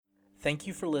Thank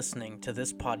you for listening to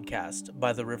this podcast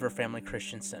by the River Family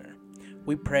Christian Center.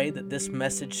 We pray that this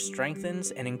message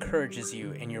strengthens and encourages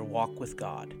you in your walk with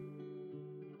God.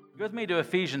 Go with me to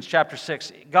Ephesians chapter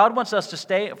 6. God wants us to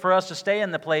stay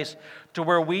in the place to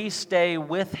where we stay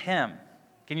with Him.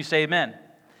 Can you say amen?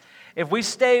 If we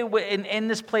stay in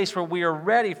this place where we are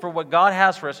ready for what God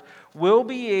has for us, we'll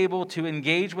be able to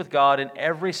engage with God in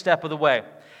every step of the way.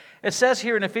 It says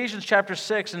here in Ephesians chapter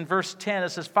 6 and verse 10, it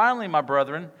says, "Finally, my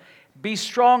brethren, be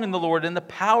strong in the Lord in the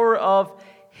power of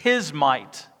His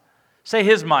might." Say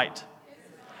His might.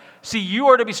 See, you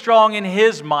are to be strong in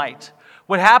His might.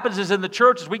 What happens is in the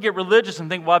churches, we get religious and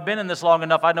think, well, I've been in this long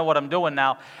enough, I know what I'm doing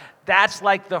now. That's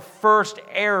like the first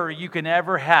error you can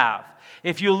ever have.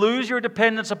 If you lose your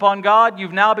dependence upon God,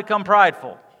 you've now become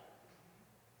prideful.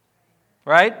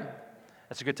 Right?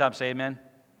 That's a good time to say amen.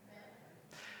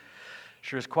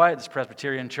 Sure is quiet, this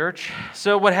Presbyterian church.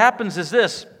 So what happens is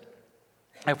this.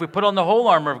 If we put on the whole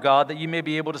armor of God, that you may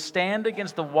be able to stand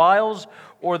against the wiles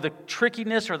or the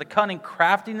trickiness or the cunning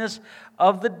craftiness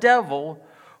of the devil,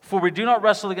 for we do not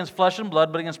wrestle against flesh and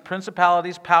blood, but against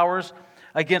principalities, powers,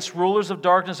 against rulers of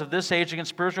darkness of this age, against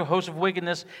spiritual hosts of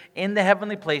wickedness in the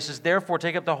heavenly places. Therefore,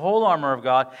 take up the whole armor of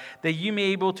God, that you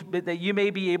may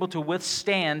be able to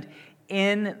withstand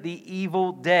in the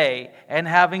evil day, and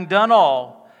having done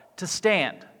all, to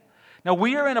stand. Now,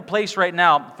 we are in a place right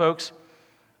now, folks,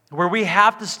 where we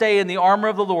have to stay in the armor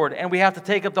of the Lord, and we have to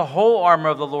take up the whole armor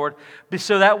of the Lord,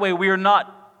 so that way we are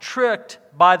not tricked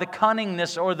by the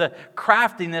cunningness or the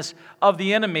craftiness of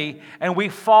the enemy, and we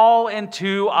fall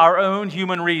into our own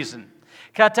human reason.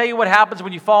 Can I tell you what happens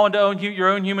when you fall into your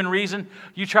own human reason?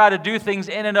 You try to do things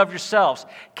in and of yourselves.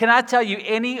 Can I tell you,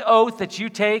 any oath that you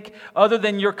take, other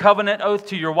than your covenant oath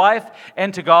to your wife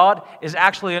and to God, is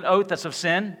actually an oath that's of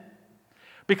sin?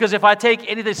 Because if I take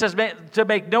anything that says to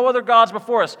make no other gods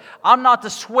before us, I'm not to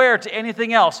swear to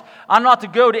anything else. I'm not to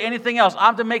go to anything else.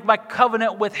 I'm to make my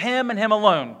covenant with Him and Him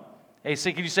alone. Hey,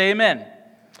 can you say amen?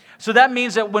 So that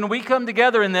means that when we come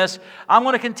together in this, I'm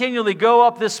going to continually go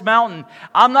up this mountain.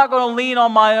 I'm not going to lean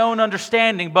on my own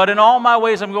understanding, but in all my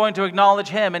ways I'm going to acknowledge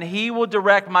Him, and He will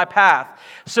direct my path.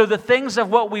 So the things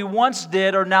of what we once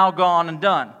did are now gone and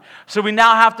done. So we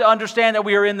now have to understand that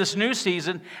we are in this new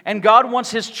season, and God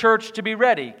wants His church to be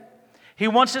ready. He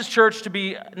wants His church to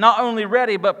be not only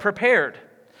ready, but prepared.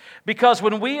 Because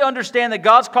when we understand that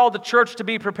God's called the church to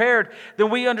be prepared,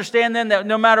 then we understand then that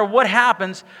no matter what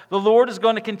happens, the Lord is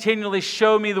going to continually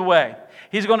show me the way.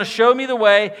 He's going to show me the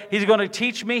way. He's going to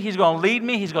teach me. He's going to lead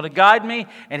me. He's going to guide me.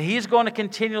 And He's going to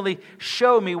continually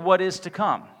show me what is to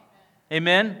come.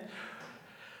 Amen?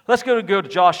 Let's go to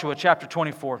Joshua chapter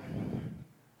 24.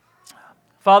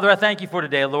 Father, I thank You for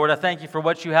today, Lord. I thank You for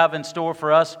what You have in store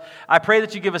for us. I pray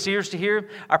that You give us ears to hear.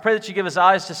 I pray that You give us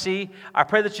eyes to see. I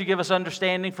pray that You give us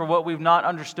understanding for what we've not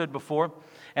understood before.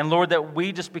 And Lord, that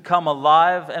we just become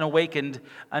alive and awakened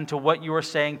unto what You are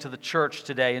saying to the church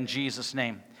today in Jesus'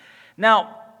 name.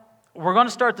 Now, we're going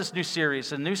to start this new series.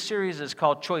 The new series is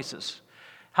called Choices.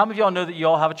 How many of y'all know that you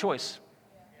all have a choice?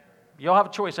 You all have a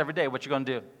choice every day what you're going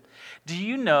to do. Do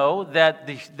you know that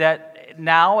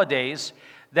nowadays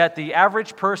that the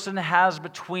average person has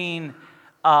between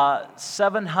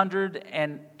 700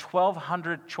 and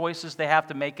 1,200 choices they have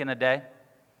to make in a day?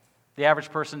 The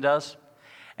average person does.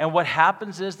 And what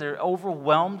happens is they're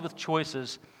overwhelmed with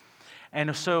choices.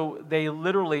 And so they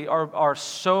literally are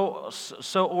so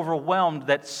overwhelmed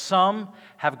that some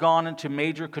have gone into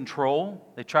major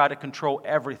control. They try to control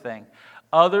everything.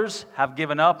 Others have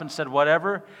given up and said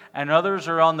whatever, and others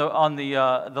are on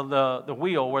the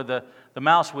wheel, where the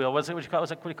mouse wheel. What do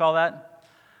you call that?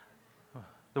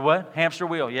 The what? Hamster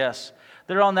wheel. Yes,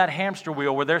 they're on that hamster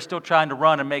wheel where they're still trying to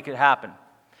run and make it happen.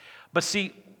 But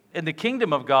see, in the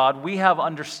kingdom of God, we have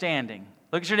understanding.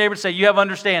 Look at your neighbor and say, "You have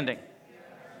understanding."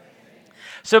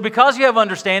 So because you have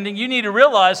understanding, you need to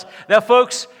realize that,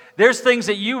 folks, there's things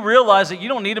that you realize that you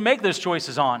don't need to make those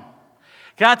choices on.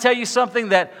 Can I tell you something?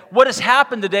 That what has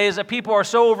happened today is that people are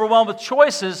so overwhelmed with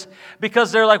choices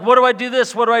because they're like, what do I do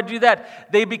this? What do I do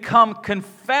that? They become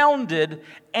confounded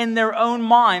in their own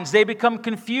minds. They become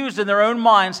confused in their own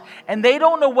minds, and they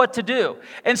don't know what to do.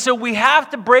 And so we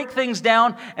have to break things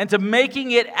down into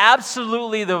making it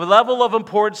absolutely the level of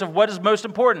importance of what is most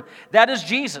important. That is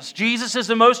Jesus. Jesus is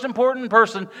the most important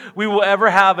person we will ever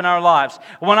have in our lives.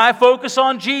 When I focus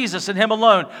on Jesus and Him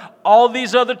alone, all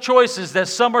these other choices, that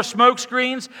some are smoke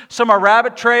screens, some are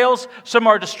rabbit trails, some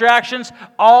are distractions,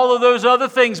 all of those other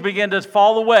things begin to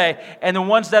fall away, and the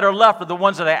ones that are left are the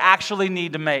ones that I actually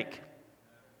need to make.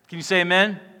 Can you say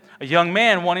amen? A young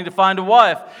man wanting to find a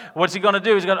wife. What's he going to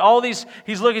do? He's got all these,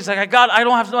 he's looking, he's like, I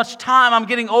don't have so much time. I'm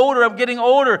getting older.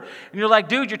 And you're like,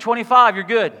 dude, you're 25. You're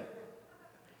good.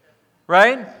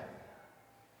 Right?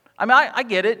 I mean, I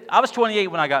get it. I was 28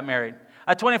 when I got married.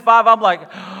 At 25, I'm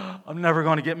like, I'm never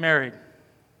going to get married.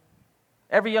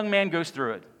 Every young man goes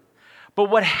through it. But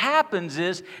what happens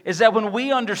is that when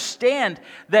we understand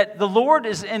that the Lord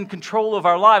is in control of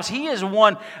our lives, He is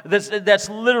one that's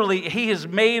literally, He has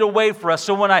made a way for us.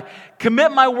 So when I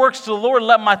commit my works to the Lord,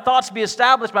 let my thoughts be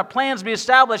established, my plans be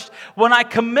established, when I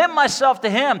commit myself to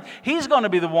Him, He's going to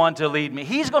be the one to lead me.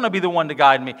 He's going to be the one to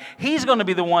guide me. He's going to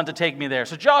be the one to take me there.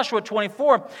 So Joshua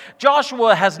 24,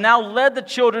 Joshua has now led the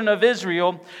children of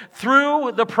Israel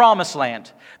through the promised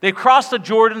land. They've crossed the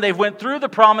Jordan. They've went through the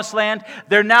promised land.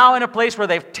 They're now in a place where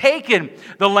they've taken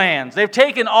the lands. They've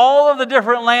taken all of the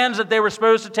different lands that they were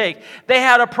supposed to take. They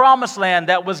had a promised land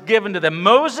that was given to them.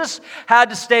 Moses had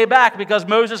to stay back because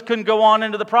Moses couldn't go on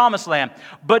into the promised land.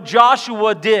 But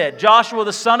Joshua did. Joshua,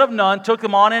 the son of Nun, took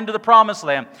them on into the promised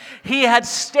land. He had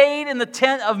stayed in the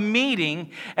tent of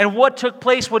meeting, and what took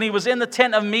place when he was in the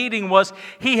tent of meeting was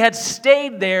he had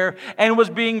stayed there and was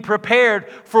being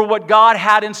prepared for what God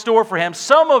had in store for him.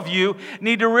 Some of you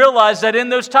need to realize that in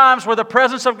those times where the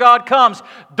presence of God comes,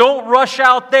 don't rush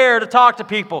out there to talk to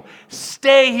people.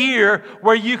 Stay here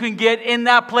where you can get in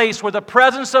that place where the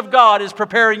presence of God is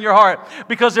preparing your heart.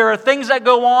 Because there are things that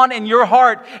go on in your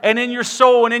heart and in your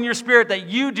soul and in your spirit that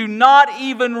you do not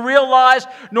even realize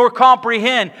nor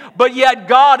comprehend. But yet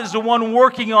God is the one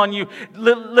working on you,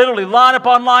 literally line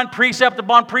upon line, precept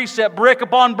upon precept, brick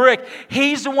upon brick.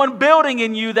 He's the one building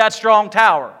in you that strong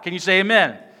tower. Can you say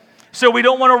amen? So we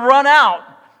don't want to run out.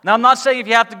 Now, I'm not saying if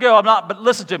you have to go, but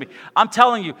listen to me. I'm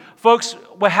telling you, folks,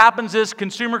 what happens is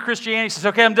consumer Christianity says,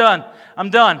 okay, I'm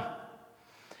done.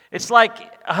 It's like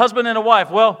a husband and a wife.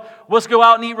 Well, let's go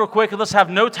out and eat real quick and let's have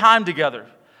no time together.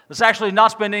 Let's actually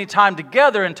not spend any time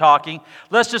together in talking.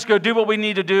 Let's just go do what we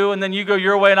need to do, and then you go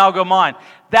your way and I'll go mine.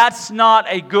 That's not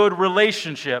a good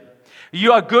relationship.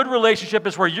 A good relationship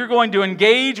is where you're going to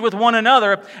engage with one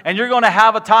another and you're going to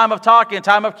have a time of talking, a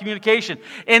time of communication.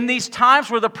 In these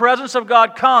times where the presence of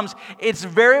God comes, it's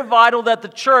very vital that the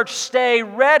church stay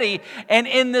ready and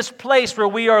in this place where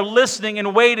we are listening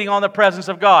and waiting on the presence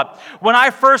of God. When I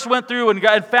first went through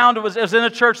and found it was in a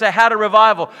church that had a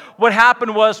revival, what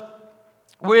happened was,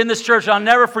 we're in this church, I'll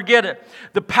never forget it.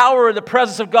 The power and the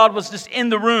presence of God was just in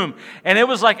the room. And it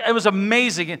was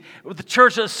amazing. And the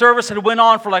church service had went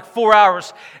on for like 4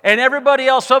 hours. And everybody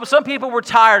else, some people were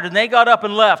tired and they got up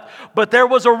and left. But there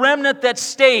was a remnant that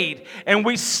stayed. And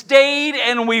we stayed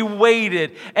and we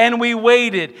waited. And we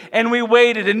waited and we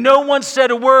waited. And no one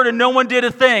said a word and no one did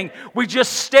a thing. We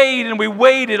just stayed and we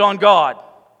waited on God.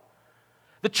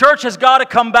 The church has got to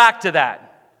come back to that.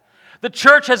 The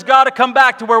church has got to come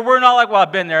back to where we're not like, well,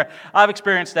 I've been there. I've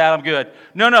experienced that. I'm good.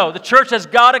 No. The church has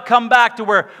got to come back to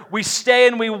where we stay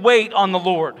and we wait on the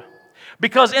Lord.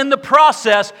 Because in the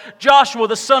process, Joshua,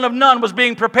 the son of Nun, was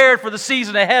being prepared for the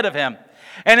season ahead of him.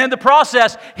 And in the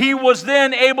process, he was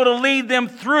then able to lead them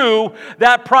through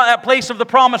that place of the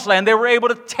promised land. They were able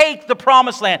to take the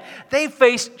promised land. They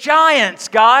faced giants,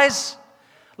 guys.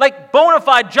 Like bona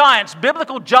fide giants,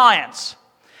 biblical giants.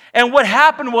 And what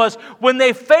happened was, when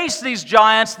they faced these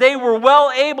giants, they were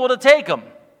well able to take them.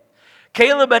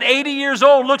 Caleb, at 80 years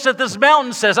old, looks at this mountain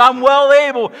and says, I'm well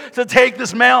able to take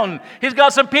this mountain. He's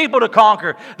got some people to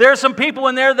conquer. There are some people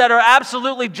in there that are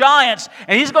absolutely giants,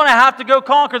 and he's going to have to go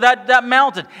conquer that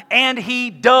mountain. And he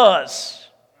does.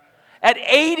 At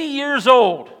 80 years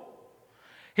old,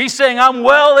 he's saying, I'm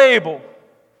well able.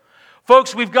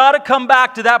 Folks, we've got to come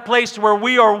back to that place where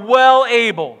we are well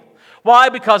able. Why?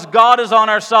 Because God is on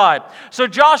our side. So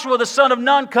Joshua, the son of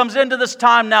Nun, comes into this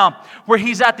time now where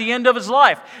he's at the end of his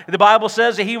life. The Bible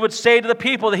says that he would say to the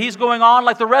people that he's going on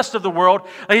like the rest of the world,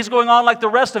 he's going on like the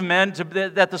rest of men,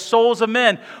 that the souls of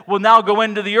men will now go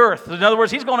into the earth. In other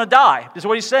words, he's going to die, is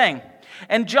what he's saying.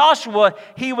 And Joshua,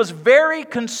 he was very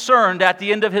concerned at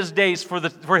the end of his days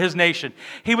for his nation.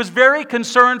 He was very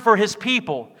concerned for his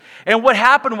people. And what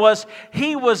happened was,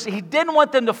 he didn't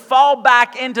want them to fall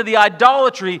back into the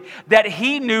idolatry that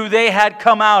he knew they had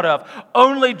come out of.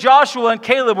 Only Joshua and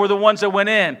Caleb were the ones that went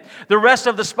in. The rest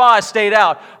of the spies stayed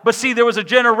out. But see, there was a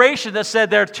generation that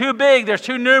said they're too big, they're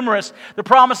too numerous, the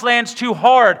promised land's too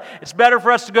hard. It's better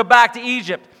for us to go back to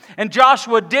Egypt. And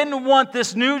Joshua didn't want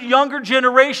this new younger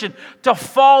generation to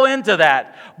fall into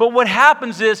that. But what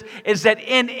happens is that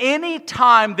in any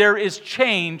time there is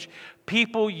change,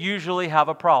 people usually have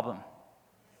a problem.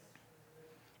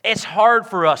 It's hard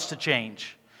for us to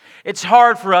change. It's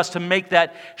hard for us to make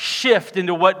that shift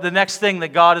into what the next thing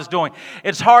that God is doing.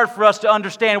 It's hard for us to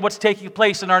understand what's taking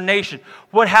place in our nation,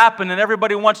 what happened, and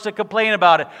everybody wants to complain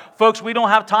about it. Folks, we don't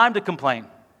have time to complain.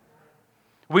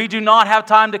 We do not have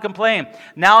time to complain.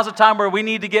 Now is a time where we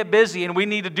need to get busy and we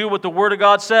need to do what the Word of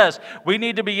God says. We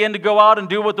need to begin to go out and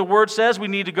do what the Word says. We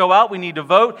need to go out. We need to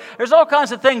vote. There's all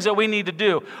kinds of things that we need to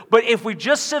do. But if we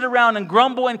just sit around and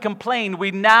grumble and complain,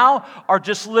 we now are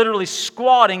just literally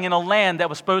squatting in a land that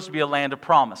was supposed to be a land of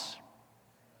promise.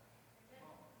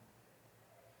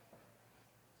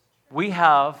 We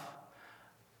have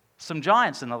some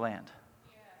giants in the land.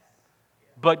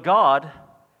 But God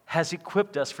has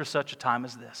equipped us for such a time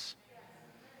as this.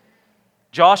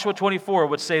 Joshua 24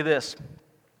 would say this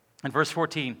in verse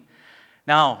 14.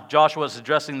 Now, Joshua is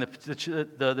addressing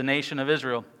the nation of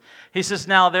Israel. He says,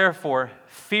 "Now, therefore,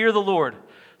 fear the Lord,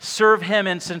 serve Him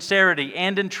in sincerity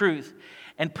and in truth,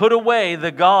 and put away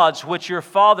the gods which your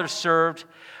fathers served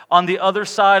on the other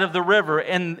side of the river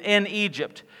in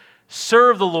Egypt.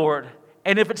 Serve the Lord.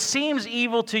 And if it seems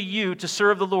evil to you to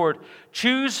serve the Lord,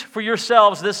 choose for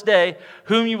yourselves this day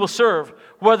whom you will serve,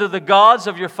 whether the gods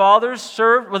your fathers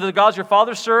served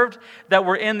that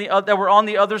were on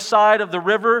the other side of the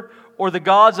river, or the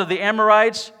gods of the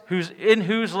Amorites, in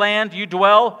whose land you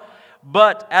dwell.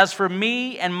 But as for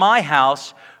me and my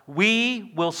house,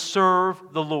 we will serve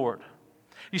the Lord."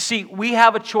 You see, we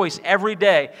have a choice every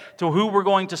day to who we're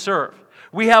going to serve.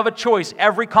 We have a choice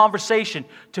every conversation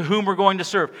to whom we're going to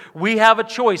serve. We have a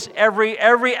choice every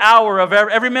hour of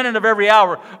every minute of every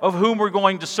hour of whom we're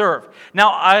going to serve.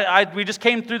 Now, we just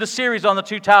came through the series on the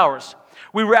two towers.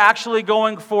 We were actually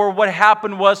going for what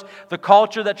happened was the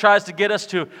culture that tries to get us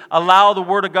to allow the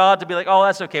Word of God to be like, oh,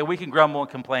 that's okay, we can grumble and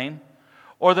complain.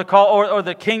 Or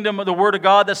the kingdom of the Word of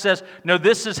God that says, no,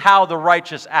 this is how the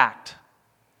righteous act.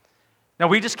 Now,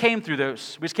 we just came through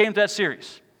those. We just came through that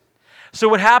series. So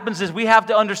what happens is we have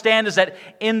to understand is that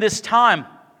in this time,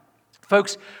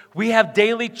 folks, we have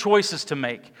daily choices to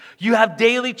make. You have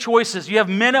daily choices. You have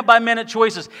minute-by-minute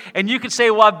choices. And you could say,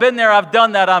 well, I've been there, I've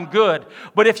done that, I'm good.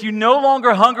 But if you no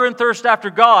longer hunger and thirst after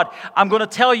God, I'm going to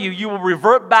tell you, you will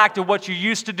revert back to what you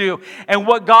used to do. And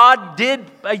what God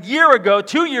did a year ago,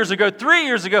 2 years ago, 3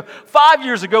 years ago, 5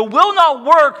 years ago, will not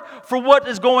work for what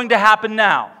is going to happen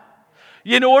now.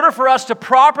 In order for us to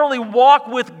properly walk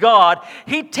with God,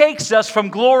 He takes us from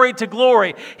glory to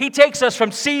glory. He takes us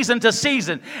from season to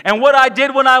season. And what I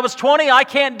did when I was 20, I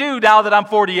can't do now that I'm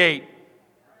 48.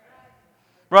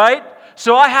 Right?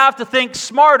 So I have to think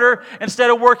smarter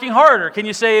instead of working harder. Can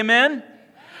you say amen?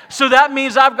 So that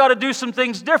means I've got to do some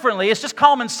things differently. It's just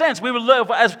common sense. We would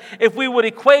live as if we would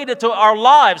equate it to our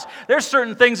lives. There's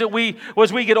certain things that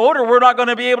as we get older, we're not going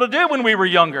to be able to do when we were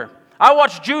younger. I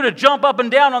watched Judah jump up and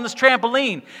down on this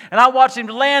trampoline, and I watched him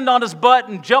land on his butt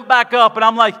and jump back up, and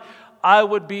I'm like, I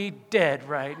would be dead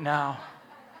right now.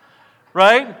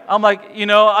 Right? I'm like,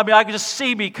 I could just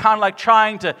see me kind of like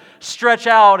trying to stretch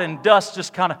out, and dust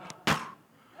just kind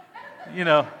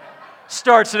of,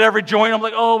 starts at every joint. I'm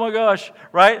like, oh my gosh,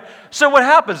 right? So what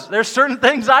happens? There's certain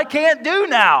things I can't do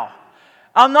now.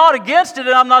 I'm not against it,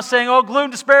 and I'm not saying, oh,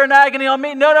 gloom, despair, and agony on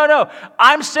me. No.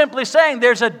 I'm simply saying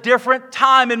there's a different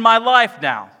time in my life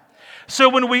now. So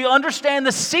when we understand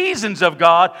the seasons of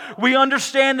God, we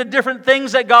understand the different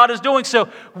things that God is doing. So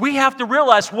we have to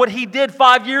realize what He did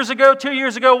 5 years ago, 2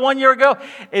 years ago, 1 year ago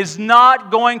is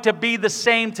not going to be the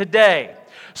same today.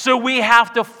 So we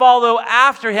have to follow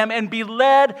after Him and be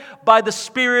led by the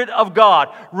Spirit of God.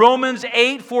 Romans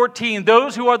 8:14.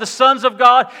 Those who are the sons of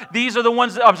God, those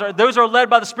who are led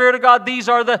by the Spirit of God, these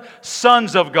are the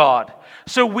sons of God.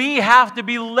 So we have to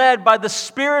be led by the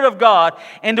Spirit of God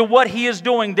into what He is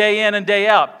doing day in and day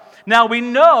out. Now we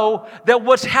know that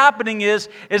what's happening is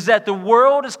that the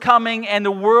world is coming and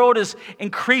the world is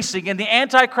increasing, and the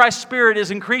Antichrist spirit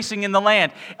is increasing in the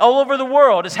land. All over the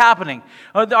world it's happening.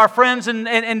 Our friends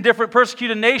in different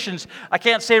persecuted nations, I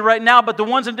can't say right now, but the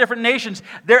ones in different nations,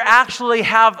 they actually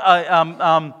have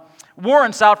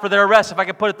warrants out for their arrest, if I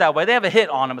could put it that way. They have a hit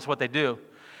on them is what they do.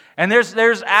 And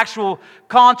there's actual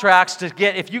contracts to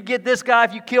get, if you get this guy,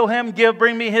 if you kill him,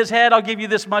 bring me his head, I'll give you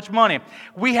this much money.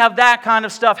 We have that kind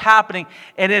of stuff happening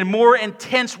in a more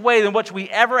intense way than what we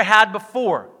ever had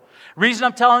before. The reason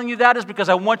I'm telling you that is because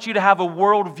I want you to have a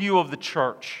world view of the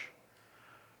church.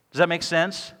 Does that make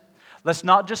sense? Let's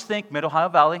not just think Mid-Ohio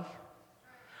Valley.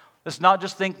 Let's not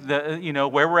just think where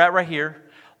we're at right here.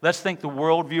 Let's think the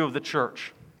world view of the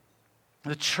church.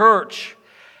 The church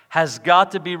has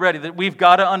got to be ready, that we've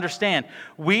got to understand.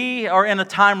 We are in a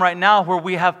time right now where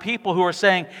we have people who are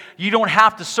saying, you don't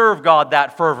have to serve God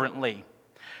that fervently.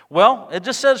 Well, it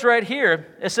just says right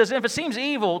here, it says, if it seems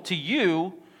evil to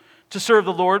you to serve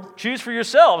the Lord, choose for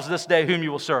yourselves this day whom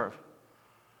you will serve.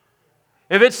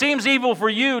 If it seems evil for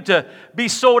you to be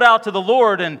sold out to the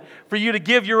Lord and for you to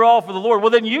give your all for the Lord, well,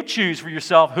 then you choose for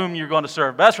yourself whom you're going to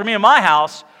serve. But as for me and my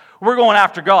house, we're going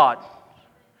after God.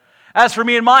 As for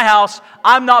me and my house,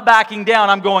 I'm not backing down.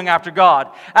 I'm going after God.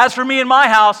 As for me and my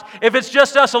house, if it's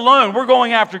just us alone, we're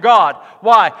going after God.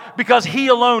 Why? Because He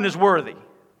alone is worthy.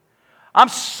 I'm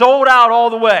sold out all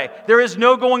the way. There is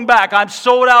no going back. I'm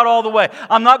sold out all the way.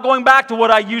 I'm not going back to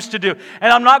what I used to do.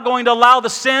 And I'm not going to allow the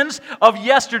sins of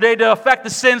yesterday to affect the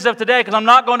sins of today, because I'm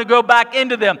not going to go back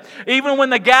into them. Even when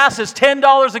the gas is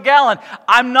 $10 a gallon,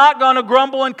 I'm not going to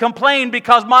grumble and complain,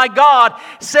 because my God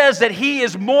says that He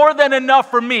is more than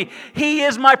enough for me. He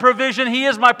is my provision. He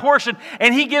is my portion.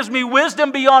 And He gives me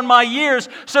wisdom beyond my years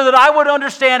so that I would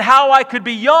understand how I could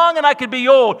be young and I could be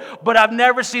old. But I've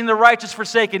never seen the righteous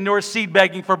forsaken, nor seed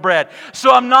begging for bread.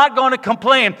 So I'm not going to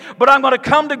complain, but I'm going to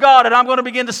come to God and I'm going to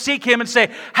begin to seek Him and say,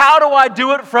 how do I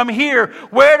do it from here?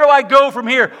 Where do I go from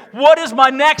here? What is my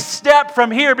next step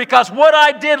from here? Because what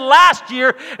I did last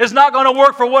year is not going to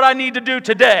work for what I need to do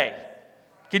today.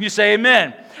 Can you say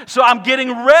amen? So I'm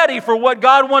getting ready for what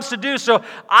God wants to do. So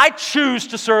I choose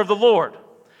to serve the Lord.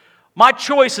 My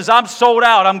choice is I'm sold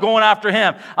out. I'm going after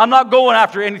Him. I'm not going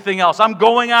after anything else. I'm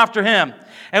going after Him.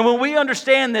 And when we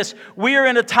understand this, we are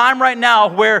in a time right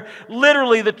now where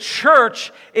literally the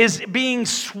church is being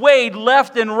swayed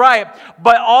left and right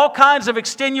by all kinds of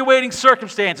extenuating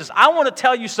circumstances. I want to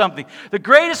tell you something. The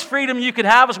greatest freedom you can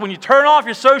have is when you turn off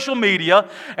your social media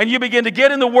and you begin to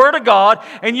get in the Word of God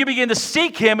and you begin to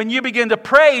seek Him and you begin to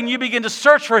pray and you begin to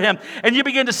search for Him and you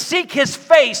begin to seek His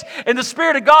face, and the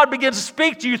Spirit of God begins to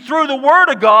speak to you through the Word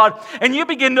of God, and you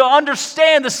begin to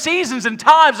understand the seasons and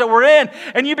times that we're in,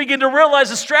 and you begin to realize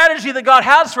the strategy that God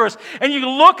has for us, and you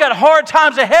look at hard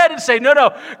times ahead and say,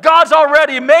 no, God's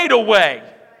already made a way.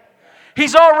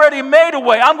 He's already made a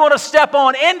way. I'm going to step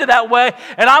on into that way,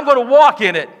 and I'm going to walk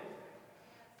in it.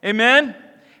 Amen?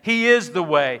 He is the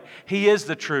way. He is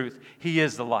the truth. He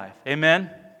is the life. Amen?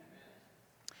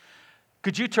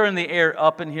 Could you turn the air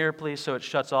up in here, please, so it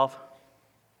shuts off?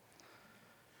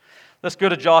 Let's go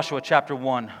to Joshua chapter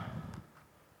 1.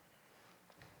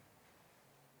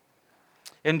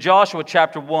 In Joshua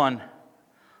chapter 1,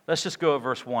 let's just go at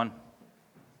verse 1.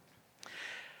 It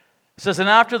says, "And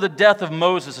after the death of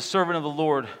Moses, the servant of the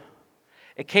Lord,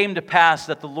 it came to pass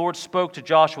that the Lord spoke to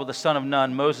Joshua the son of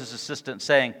Nun, Moses' assistant,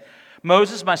 saying,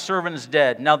 Moses, my servant, is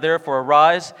dead. Now therefore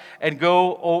arise and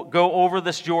go over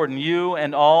this Jordan, you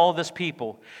and all this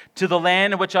people, to the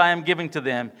land which I am giving to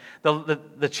them,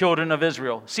 the children of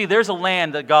Israel." See, there's a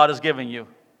land that God is giving you.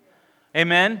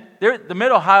 Amen? The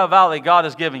Mid-Ohio Valley, God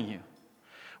is giving you.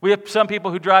 We have some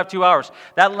people who drive 2 hours.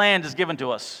 That land is given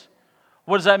to us.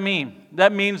 What does that mean?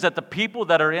 That means that the people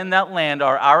that are in that land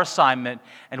are our assignment,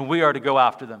 and we are to go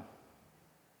after them.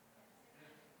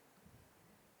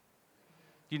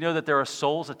 Do you know that there are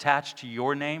souls attached to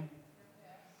your name?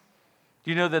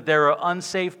 Do you know that there are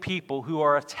unsaved people who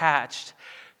are attached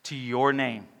to your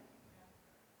name?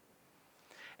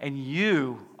 And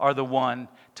you are the one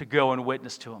to go and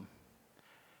witness to them.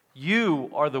 You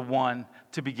are the one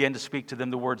to begin to speak to them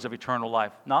the words of eternal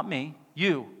life. Not me,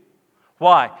 you.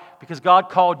 Why? Because God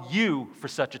called you for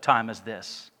such a time as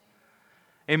this.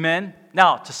 Amen?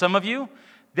 Now, to some of you,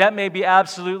 that may be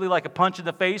absolutely like a punch in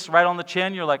the face, right on the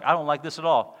chin. You're like, I don't like this at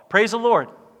all. Praise the Lord.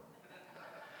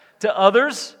 To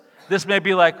others, this may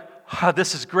be like, oh,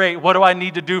 this is great. What do I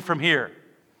need to do from here?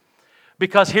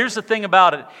 Because here's the thing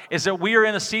about it, is that we are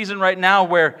in a season right now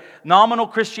where nominal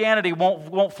Christianity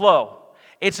won't flow.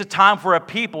 It's a time for a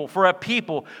people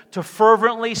to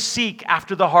fervently seek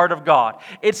after the heart of God.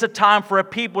 It's a time for a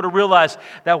people to realize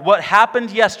that what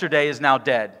happened yesterday is now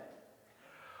dead.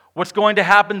 What's going to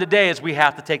happen today is we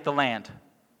have to take the land.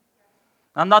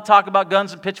 I'm not talking about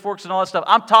guns and pitchforks and all that stuff.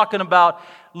 I'm talking about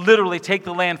literally take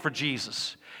the land for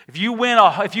Jesus. If you win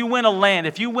a people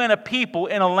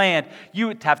in a land,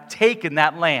 you have taken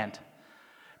that land.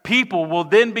 People will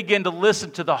then begin to listen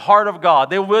to the heart of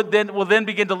God. They will then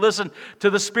begin to listen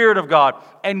to the Spirit of God.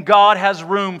 And God has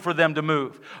room for them to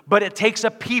move. But it takes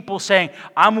a people saying,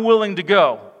 I'm willing to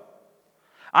go.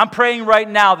 I'm praying right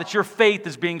now that your faith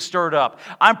is being stirred up.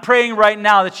 I'm praying right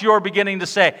now that you're beginning to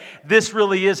say, this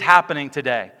really is happening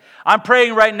today. I'm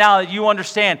praying right now that you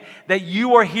understand that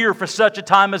you are here for such a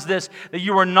time as this, that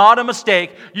you are not a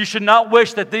mistake. You should not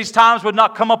wish that these times would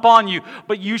not come upon you,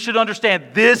 but you should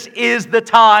understand this is the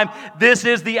time, this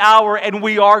is the hour, and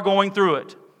we are going through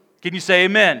it. Can you say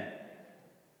amen?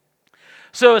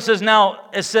 So it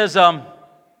says,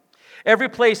 every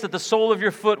place that the sole of your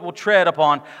foot will tread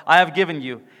upon, I have given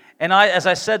you, And as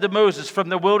I said to Moses, from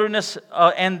the wilderness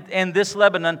and this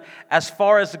Lebanon, as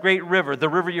far as the great river, the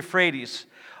river Euphrates,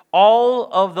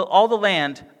 all the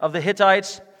land of the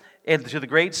Hittites and to the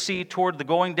great sea toward the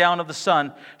going down of the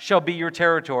sun shall be your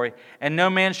territory, and no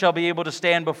man shall be able to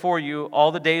stand before you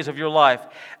all the days of your life.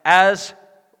 As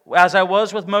I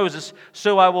was with Moses,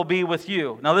 so I will be with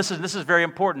you. Now this is very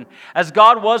important. As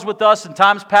God was with us in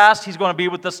times past, He's going to be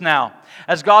with us now.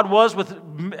 As God was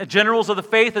with generals of the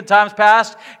faith in times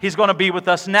past, He's going to be with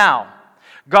us now.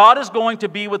 God is going to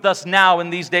be with us now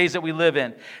in these days that we live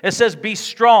in. It says, be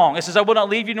strong. It says, I will not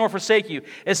leave you nor forsake you.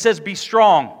 It says, be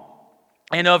strong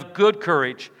and of good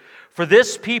courage. For to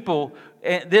this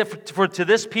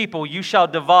people you shall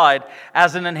divide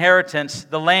as an inheritance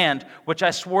the land which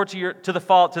I swore to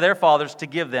their fathers to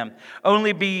give them.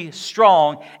 Only be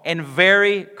strong and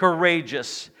very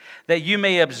courageous, that you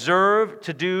may observe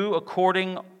to do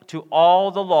according to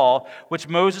all the law which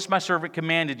Moses my servant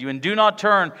commanded you. And do not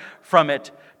turn from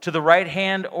it to the right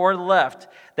hand or left,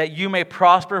 that you may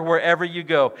prosper wherever you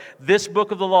go. This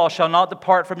book of the law shall not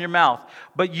depart from your mouth,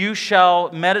 but you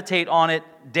shall meditate on it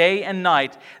day and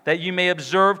night, that you may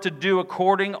observe to do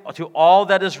according to all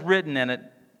that is written in it.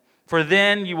 For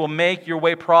then you will make your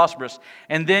way prosperous,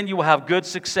 and then you will have good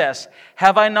success.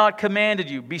 Have I not commanded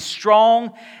you? Be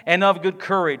strong and of good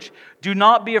courage. Do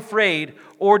not be afraid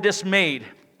or dismayed,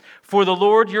 for the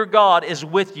Lord your God is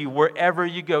with you wherever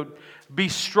you go. Be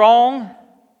strong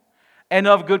and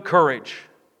of good courage.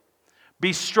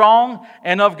 Be strong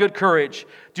and of good courage.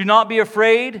 Do not be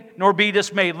afraid nor be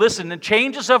dismayed. Listen, the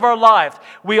changes of our life,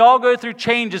 we all go through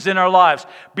changes in our lives.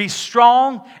 Be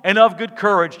strong and of good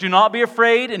courage. Do not be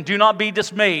afraid and do not be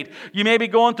dismayed. You may be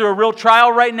going through a real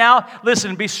trial right now.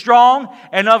 Listen, be strong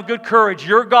and of good courage.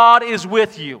 Your God is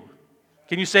with you.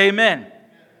 Can you say amen?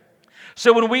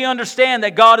 So when we understand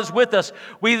that God is with us,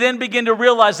 we then begin to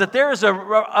realize that there is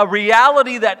a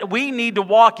reality that we need to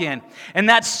walk in. And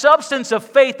that substance of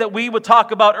faith that we would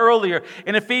talk about earlier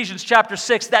in Ephesians chapter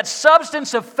 6, that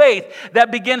substance of faith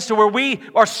that begins to where we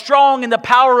are strong in the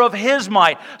power of His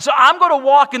might. So I'm going to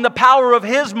walk in the power of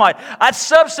His might. That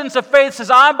substance of faith says,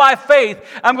 I'm by faith,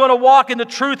 I'm going to walk in the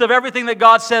truth of everything that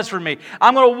God says for me.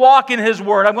 I'm going to walk in His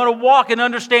word. I'm going to walk in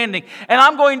understanding. And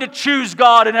I'm going to choose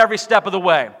God in every step of the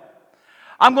way.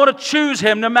 I'm going to choose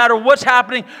Him no matter what's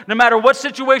happening, no matter what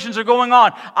situations are going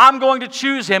on. I'm going to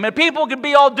choose Him. And people can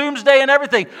be all doomsday and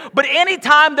everything. But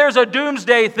anytime there's a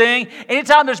doomsday thing,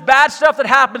 anytime there's bad stuff that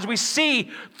happens, we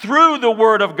see through the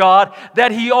Word of God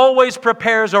that He always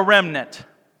prepares a remnant.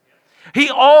 He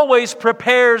always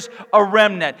prepares a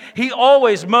remnant.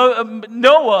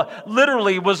 Noah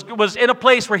literally was in a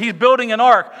place where he's building an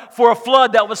ark for a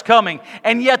flood that was coming.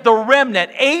 And yet the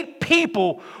remnant, 8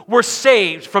 people were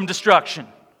saved from destruction.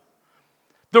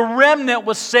 The remnant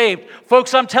was saved.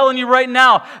 Folks, I'm telling you right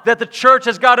now that the church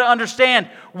has got to understand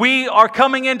we are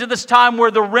coming into this time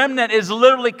where the remnant is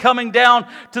literally coming down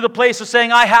to the place of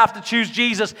saying, I have to choose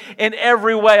Jesus in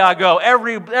every way I go.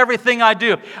 Everything I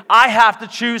do, I have to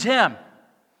choose Him.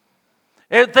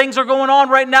 Things are going on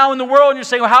right now in the world and you're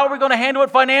saying, well, how are we going to handle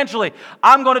it financially?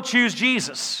 I'm going to choose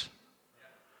Jesus.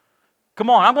 Come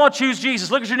on, I'm going to choose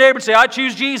Jesus. Look at your neighbor and say, I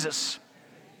choose Jesus.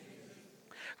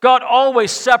 God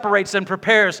always separates and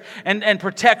prepares and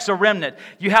protects a remnant.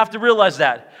 You have to realize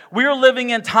that. We are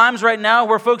living in times right now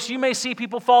where, folks, you may see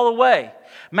people fall away.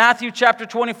 Matthew chapter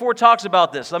 24 talks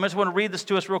about this. I just want to read this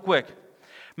to us real quick.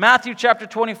 Matthew chapter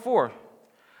 24.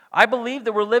 I believe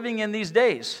that we're living in these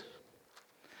days.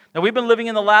 Now, we've been living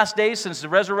in the last days since the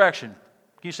resurrection.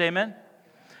 Can you say amen?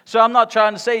 So I'm not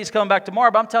trying to say He's coming back tomorrow,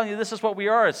 but I'm telling you this is what we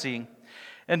are seeing.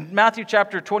 In Matthew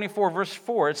chapter 24, verse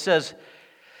 4, it says,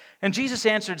 and Jesus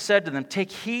answered and said to them,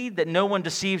 take heed that no one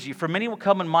deceives you, for many will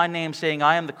come in my name, saying,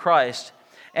 I am the Christ,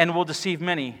 and will deceive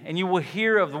many. And you will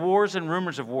hear of wars and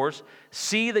rumors of wars.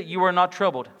 See that you are not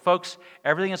troubled. Folks,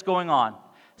 everything that's going on,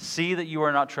 see that you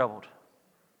are not troubled.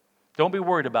 Don't be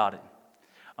worried about it.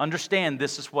 Understand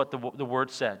this is what the Word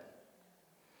said.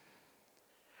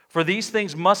 For these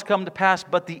things must come to pass,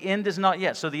 but the end is not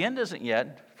yet. So the end isn't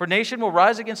yet. For nation will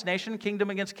rise against nation, kingdom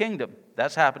against kingdom.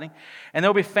 That's happening. And there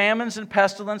will be famines and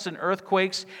pestilence and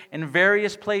earthquakes in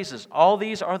various places. All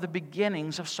these are the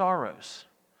beginnings of sorrows.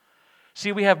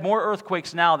 See, we have more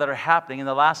earthquakes now that are happening. In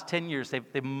the last 10 years,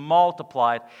 they've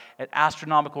multiplied at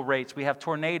astronomical rates. We have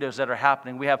tornadoes that are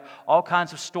happening. We have all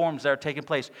kinds of storms that are taking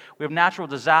place. We have natural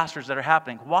disasters that are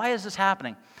happening. Why is this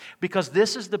happening? Because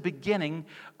this is the beginning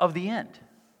of the end.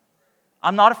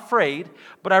 I'm not afraid,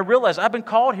 but I realize I've been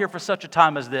called here for such a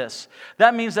time as this.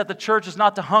 That means that the church is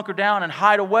not to hunker down and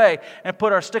hide away and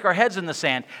stick our heads in the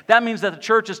sand. That means that the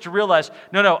church is to realize,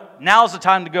 no, now's the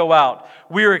time to go out.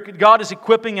 God is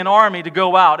equipping an army to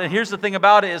go out. And here's the thing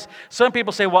about it is, some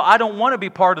people say, well, I don't want to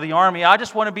be part of the army. I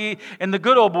just want to be in the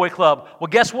good old boy club. Well,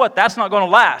 guess what? That's not going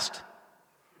to last.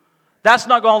 That's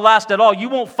not going to last at all. You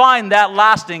won't find that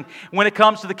lasting when it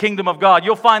comes to the kingdom of God.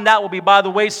 You'll find that will be by the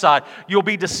wayside. You'll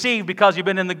be deceived because you've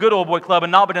been in the good old boy club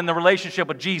and not been in the relationship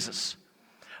with Jesus.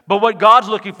 But what God's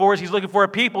looking for is He's looking for a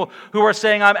people who are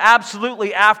saying, I'm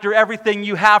absolutely after everything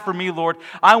you have for me, Lord.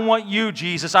 I want you,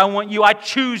 Jesus. I want you. I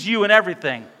choose you in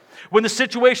everything. When the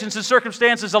situations and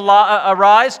circumstances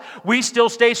arise, we still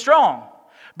stay strong.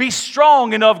 Be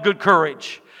strong and of good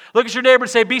courage. Look at your neighbor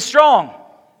and say, be strong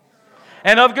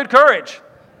and of good courage.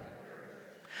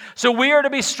 So we are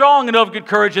to be strong and of good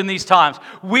courage in these times.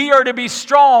 We are to be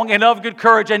strong and of good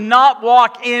courage and not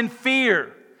walk in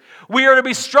fear. We are to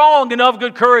be strong and of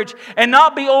good courage and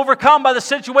not be overcome by the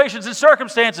situations and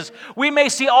circumstances. We may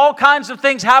see all kinds of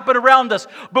things happen around us,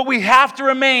 but we have to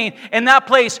remain in that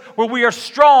place where we are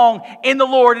strong in the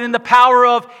Lord and in the power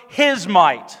of His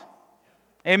might.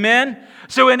 Amen?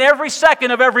 So in every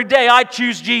second of every day, I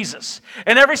choose Jesus.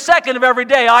 In every second of every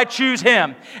day, I choose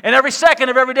Him. In every second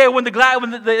of every day, when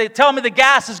they tell me the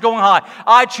gas is going high,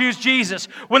 I choose Jesus.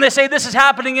 When they say this is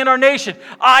happening in our nation,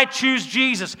 I choose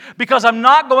Jesus. Because I'm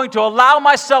not going to allow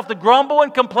myself to grumble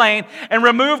and complain and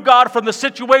remove God from the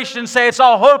situation and say it's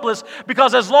all hopeless.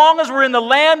 Because as long as we're in the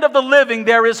land of the living,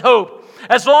 there is hope.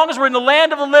 As long as we're in the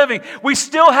land of the living, we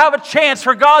still have a chance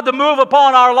for God to move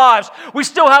upon our lives. We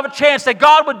still have a chance that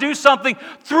God would do something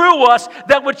through us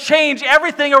that would change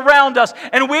everything around us,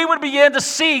 and we would begin to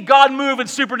see God move in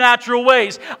supernatural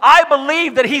ways. I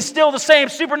believe that He's still the same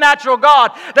supernatural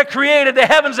God that created the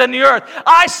heavens and the earth.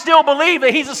 I still believe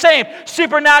that He's the same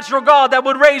supernatural God that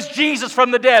would raise Jesus from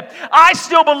the dead. I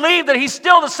still believe that He's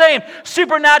still the same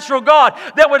supernatural God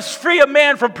that would free a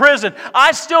man from prison.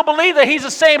 I still believe that He's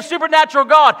the same supernatural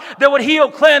God that would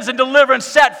heal, cleanse, and deliver and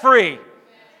set free.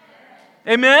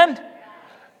 Amen?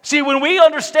 See, when we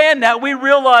understand that, we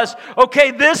realize,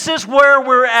 okay, this is where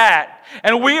we're at.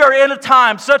 And we are in a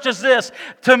time such as this.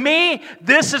 To me,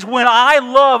 this is when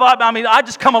I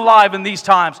just come alive in these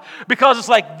times. Because it's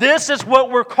like, this is what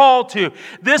we're called to.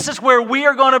 This is where we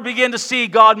are going to begin to see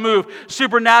God move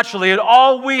supernaturally. And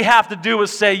all we have to do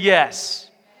is say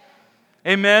yes.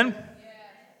 Amen?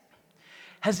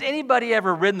 Has anybody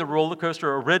ever ridden the roller coaster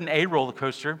or ridden a roller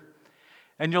coaster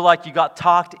and you're like, you got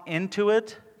talked into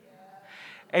it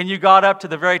and you got up to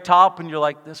the very top and you're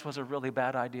like, this was a really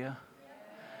bad idea?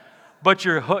 But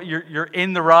you're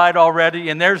in the ride already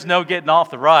and there's no getting off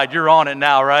the ride. You're on it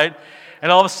now, right?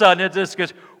 And all of a sudden it just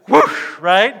goes whoosh,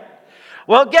 right?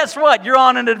 Well, guess what? You're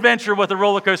on an adventure with the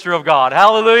roller coaster of God.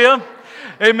 Hallelujah.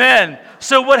 Amen.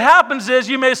 So what happens is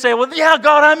you may say, well, yeah,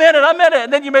 God, I'm in it.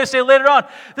 And then you may say later on,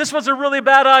 this was a really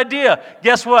bad idea.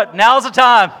 Guess what? Now's the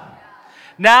time.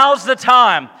 Now's the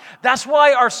time. That's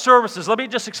why our services, let me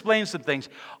just explain some things.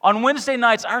 On Wednesday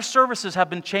nights, our services have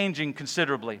been changing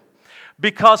considerably.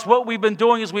 Because what we've been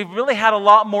doing is we've really had a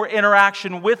lot more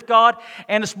interaction with God,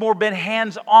 and it's more been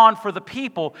hands-on for the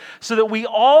people so that we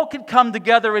all could come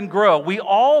together and grow. We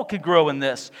all could grow in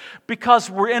this because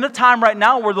we're in a time right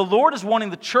now where the Lord is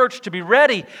wanting the church to be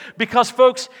ready because,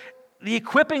 folks, the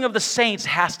equipping of the saints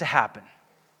has to happen.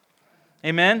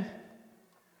 Amen?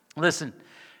 Listen,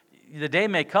 the day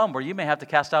may come where you may have to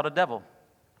cast out a devil.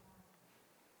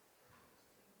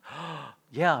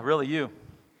 Yeah, really, you.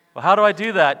 Well, how do I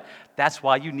do that? That's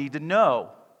why you need to know.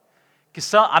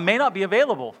 Because I may not be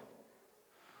available.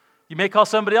 You may call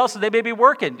somebody else and they may be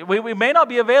working. We may not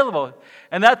be available.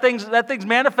 And that thing's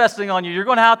manifesting on you. You're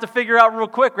going to have to figure out real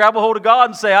quick, grab a hold of God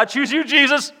and say, I choose you,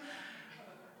 Jesus,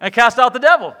 and cast out the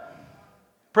devil.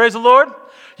 Praise the Lord.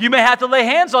 You may have to lay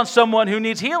hands on someone who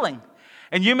needs healing.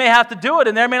 And you may have to do it,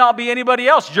 and there may not be anybody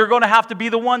else. You're going to have to be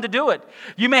the one to do it.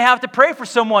 You may have to pray for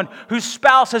someone whose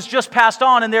spouse has just passed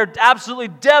on, and they're absolutely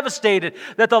devastated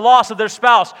at the loss of their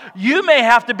spouse. You may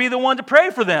have to be the one to pray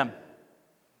for them.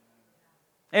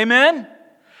 Amen?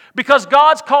 Because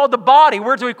God's called the body.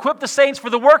 We're to equip the saints for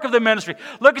the work of the ministry.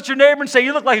 Look at your neighbor and say,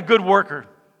 you look like a good worker.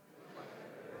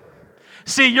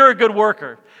 See, you're a good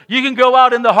worker. You can go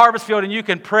out in the harvest field and you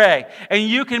can pray and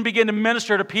you can begin to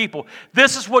minister to people.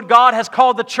 This is what God has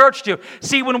called the church to.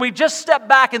 See, when we just step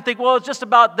back and think, well, it's just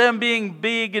about them being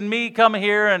big and me coming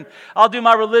here and I'll do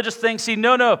my religious thing. See,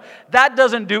 no, that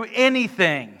doesn't do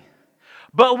anything.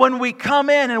 But when we come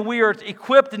in and we are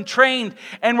equipped and trained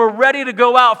and we're ready to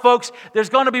go out, folks, there's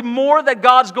going to be more that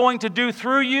God's going to do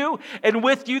through you and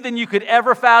with you than you could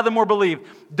ever fathom or believe.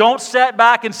 Don't sit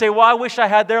back and say, well, I wish I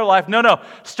had their life. No.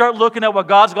 Start looking at what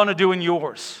God's going to do in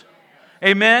yours.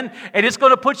 Amen? And it's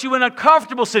going to put you in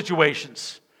uncomfortable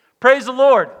situations. Praise the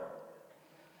Lord.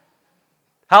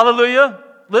 Hallelujah.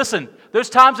 Listen, there's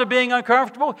times of being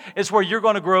uncomfortable. It's where you're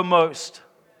going to grow most.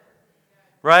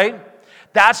 Right?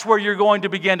 That's where you're going to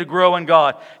begin to grow in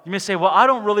God. You may say, well, I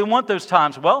don't really want those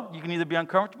times. Well, you can either be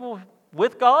uncomfortable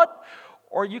with God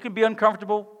or you can be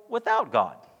uncomfortable without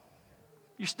God.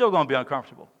 You're still going to be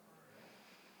uncomfortable.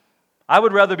 I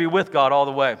would rather be with God all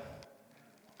the way.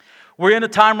 We're in a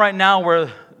time right now where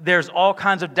there's all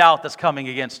kinds of doubt that's coming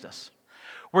against us.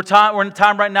 We're in a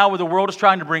time right now where the world is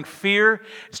trying to bring fear.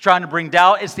 It's trying to bring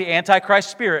doubt. It's the Antichrist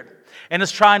spirit. And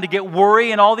it's trying to get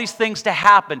worry and all these things to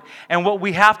happen. And what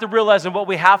we have to realize and what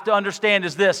we have to understand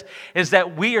is this, is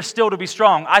that we are still to be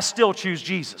strong. I still choose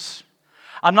Jesus.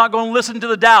 I'm not going to listen to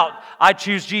the doubt. I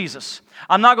choose Jesus.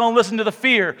 I'm not going to listen to the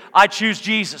fear. I choose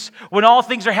Jesus. When all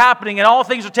things are happening and all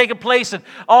things are taking place and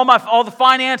all the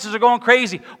finances are going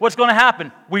crazy, what's going to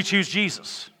happen? We choose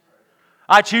Jesus.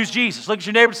 I choose Jesus. Look at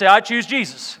your neighbor and say, I choose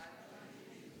Jesus.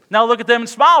 Now look at them and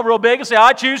smile real big and say,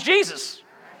 I choose Jesus.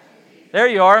 There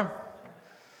you are.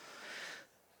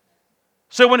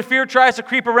 So when fear tries to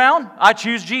creep around, I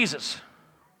choose Jesus.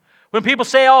 When people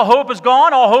say all hope is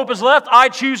gone, all hope is left, I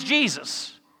choose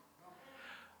Jesus.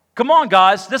 Come on,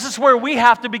 guys. This is where we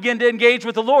have to begin to engage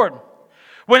with the Lord.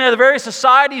 When in the various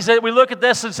societies that we look at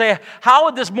this and say, how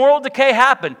would this moral decay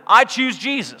happen? I choose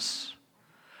Jesus.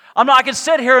 I can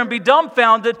sit here and be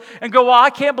dumbfounded and go, well, I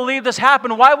can't believe this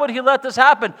happened. Why would he let this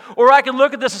happen? Or I can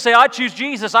look at this and say, I choose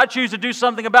Jesus. I choose to do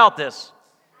something about this.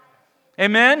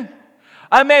 Amen?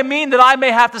 I may mean that I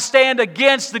may have to stand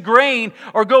against the grain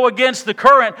or go against the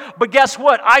current, but guess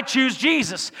what? I choose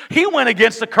Jesus. He went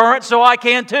against the current, so I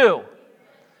can too.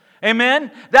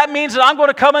 Amen? That means that I'm going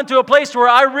to come into a place where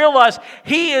I realize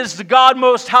He is the God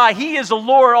Most High. He is the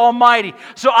Lord Almighty.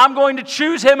 So I'm going to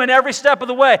choose Him in every step of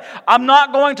the way. I'm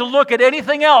not going to look at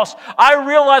anything else. I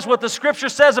realize what the Scripture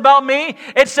says about me.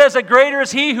 It says that greater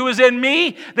is He who is in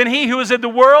me than he who is in the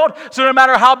world. So no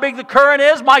matter how big the current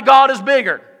is, my God is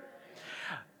bigger.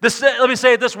 Let me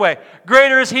say it this way.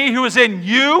 Greater is He who is in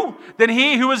you than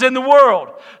he who is in the world.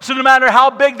 So no matter how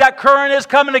big that current is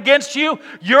coming against you,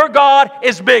 your God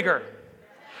is bigger.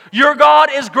 Your God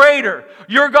is greater.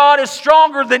 Your God is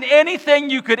stronger than anything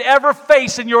you could ever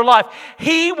face in your life.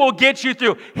 He will get you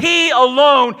through. He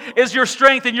alone is your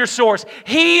strength and your source.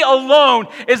 He alone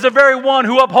is the very one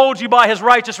who upholds you by His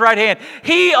righteous right hand.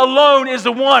 He alone is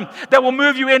the one that will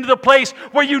move you into the place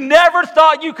where you never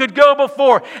thought you could go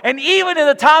before. And even in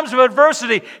the times of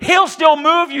adversity, He'll still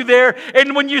move you there.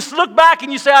 And when you look back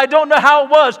and you say, I don't know how it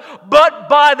was, but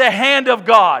by the hand of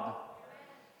God.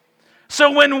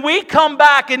 So when we come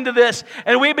back into this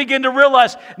and we begin to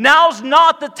realize now's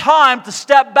not the time to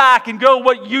step back and go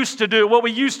what we used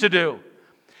to do.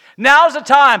 Now's the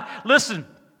time. Listen,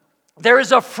 there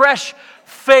is a fresh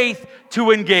faith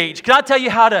to engage. Can I tell you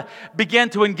how to begin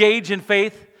to engage in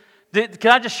faith?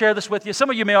 Can I just share this with you? Some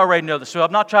of you may already know this, so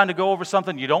I'm not trying to go over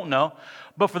something you don't know.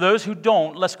 But for those who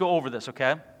don't, let's go over this,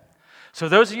 okay? So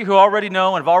those of you who already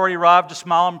know and have already arrived, just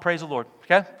smile and praise the Lord,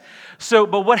 okay?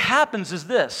 But what happens is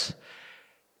this.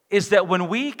 Is that when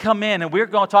we come in and we're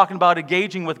talking about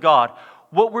engaging with God,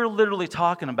 what we're literally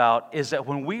talking about is that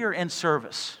when we are in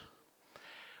service,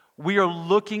 we are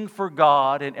looking for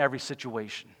God in every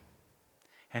situation,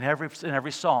 in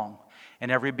every song,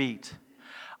 in every beat.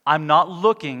 I'm not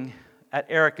looking at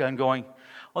Erica and going,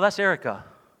 well, that's Erica.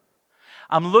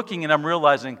 I'm looking and I'm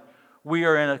realizing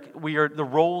the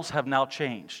roles have now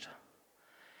changed.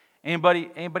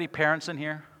 Anybody parents in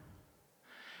here?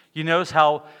 You notice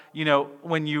how,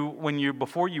 when you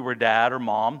before you were dad or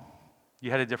mom, you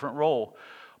had a different role.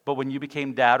 But when you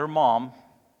became dad or mom,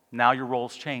 now your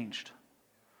roles changed.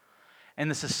 And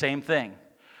it's the same thing.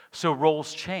 So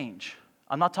roles change.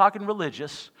 I'm not talking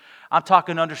religious. I'm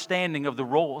talking understanding of the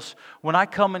roles. When I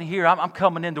come in here, I'm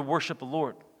coming in to worship the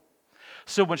Lord.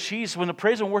 So when the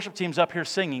praise and worship team's up here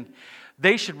singing,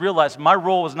 they should realize my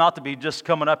role is not to be just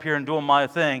coming up here and doing my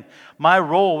thing. My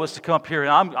role was to come up here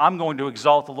and I'm going to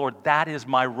exalt the Lord. That is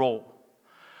my role.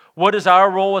 What is our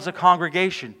role as a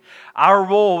congregation? Our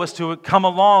role is to come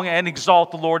along and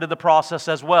exalt the Lord in the process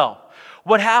as well.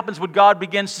 What happens when God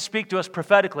begins to speak to us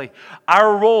prophetically?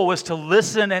 Our role is to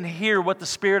listen and hear what the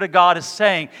Spirit of God is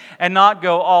saying and not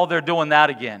go, oh, they're doing that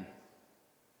again.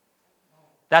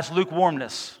 That's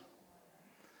lukewarmness.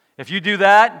 If you do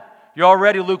that, you're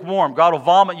already lukewarm. God will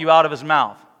vomit you out of His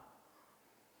mouth.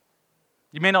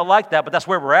 You may not like that, but that's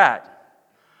where we're at.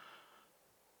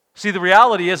 See, the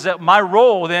reality is that my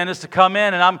role then is to come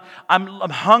in and I'm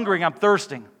hungering, I'm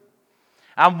thirsting.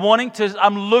 I'm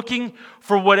looking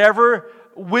for whatever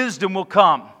wisdom will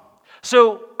come.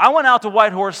 So I went out to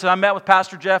Whitehorse and I met with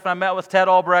Pastor Jeff and I met with Ted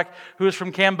Albrecht, who is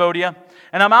from Cambodia.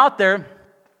 And I'm out there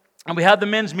and we had the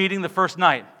men's meeting the first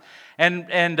night.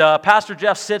 And Pastor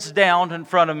Jeff sits down in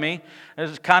front of me,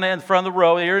 kind of in front of the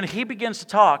row here, and he begins to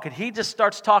talk. And he just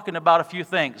starts talking about a few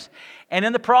things. And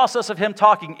in the process of him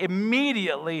talking,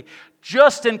 immediately,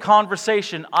 just in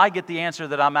conversation, I get the answer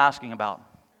that I'm asking about.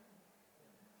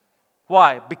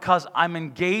 Why? Because I'm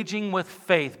engaging with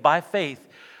faith, by faith,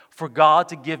 for God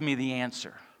to give me the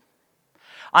answer.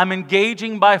 I'm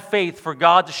engaging by faith for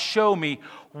God to show me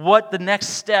what the next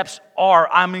steps are.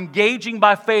 I'm engaging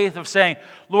by faith of saying,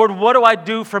 Lord, what do I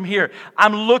do from here?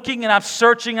 I'm looking and I'm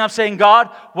searching. I'm saying, God,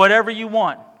 whatever you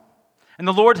want. And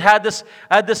the Lord had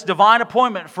this divine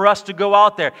appointment for us to go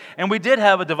out there. And we did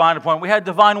have a divine appointment. We had a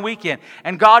divine weekend.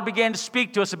 And God began to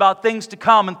speak to us about things to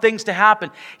come and things to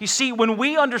happen. You see, when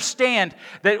we understand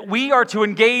that we are to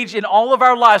engage in all of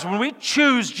our lives, when we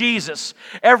choose Jesus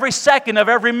every second of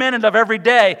every minute of every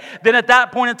day, then at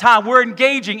that point in time, we're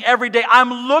engaging every day.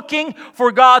 I'm looking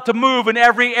for God to move in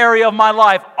every area of my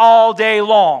life all day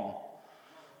long.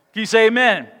 Can you say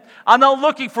amen? I'm not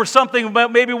looking for something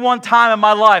maybe one time in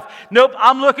my life. Nope,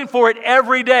 I'm looking for it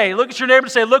every day. Look at your neighbor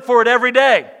and say, look for it every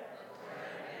day.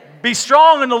 Be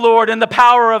strong in the Lord and the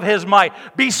power of His might.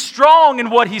 Be strong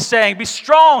in what He's saying. Be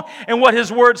strong in what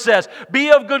His Word says. Be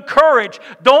of good courage.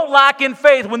 Don't lack in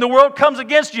faith when the world comes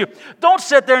against you. Don't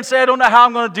sit there and say, I don't know how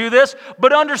I'm going to do this,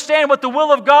 but understand what the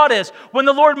will of God is. When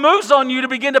the Lord moves on you to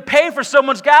begin to pay for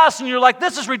someone's gas and you're like,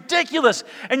 this is ridiculous,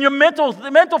 and your mental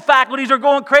faculties are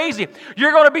going crazy,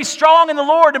 you're going to be strong in the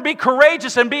Lord and be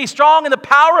courageous and be strong in the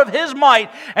power of His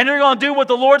might, and you're going to do what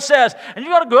the Lord says. And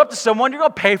you're going to go up to someone, you're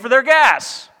going to pay for their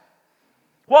gas.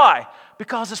 Why?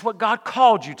 Because it's what God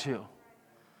called you to.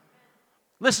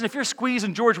 Listen, if you're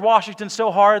squeezing George Washington so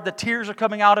hard that tears are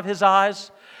coming out of his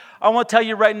eyes, I want to tell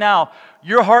you right now,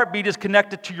 your heartbeat is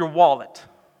connected to your wallet.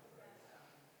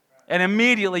 And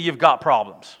immediately you've got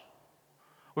problems.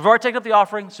 We've already taken up the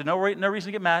offering, so no reason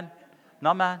to get mad.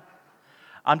 Not mad.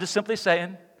 I'm just simply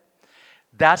saying,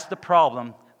 that's the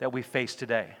problem that we face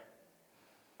today.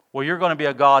 Well, you're going to be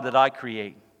a God that I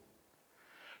create.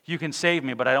 You can save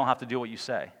me, but I don't have to do what you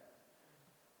say.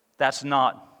 That's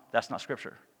not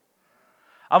Scripture.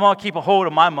 I'm going to keep a hold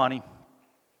of my money.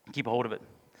 Keep a hold of it.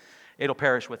 It'll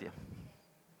perish with you.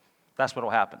 That's what will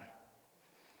happen.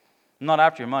 I'm not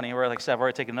after your money. Like I said, I've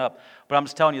already taken it up. But I'm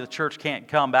just telling you, the church can't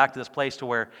come back to this place to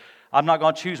where I'm not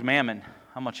going to choose mammon.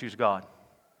 I'm going to choose God.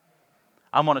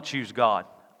 I'm going to choose God.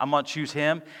 I'm going to choose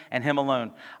Him and Him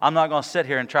alone. I'm not going to sit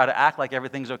here and try to act like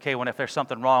everything's okay when if there's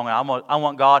something wrong. I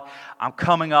want God. I'm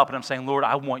coming up and I'm saying, Lord,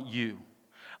 I want You.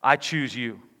 I choose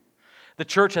You. The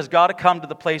church has got to come to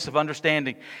the place of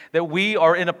understanding that we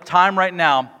are in a time right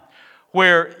now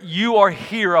where you are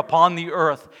here upon the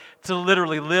earth to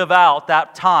literally live out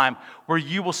that time where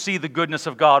you will see the goodness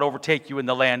of God overtake you in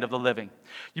the land of the living.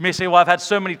 You may say, well, I've had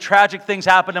so many tragic things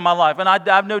happen in my life, and I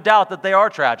have no doubt that they are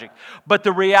tragic. But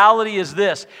the reality is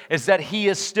this, is that He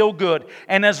is still good.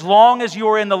 And as long as you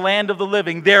are in the land of the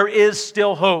living, there is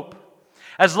still hope.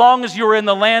 As long as you're in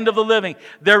the land of the living,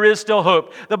 there is still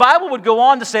hope. The Bible would go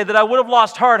on to say that I would have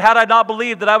lost heart had I not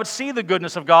believed that I would see the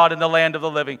goodness of God in the land of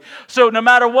the living. So no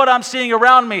matter what I'm seeing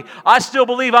around me, I still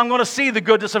believe I'm going to see the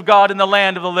goodness of God in the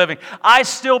land of the living. I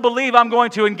still believe I'm going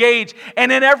to engage.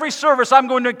 And in every service, I'm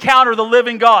going to encounter the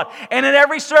living God. And in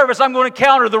every service, I'm going to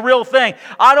encounter the real thing.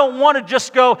 I don't want to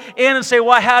just go in and say,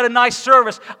 well, I had a nice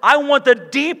service. I want the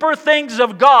deeper things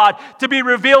of God to be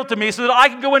revealed to me so that I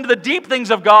can go into the deep things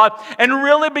of God and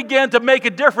really begin to make a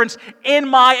difference in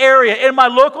my area, in my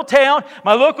local town,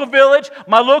 my local village,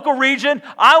 my local region.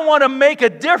 I want to make a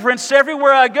difference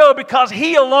everywhere I go because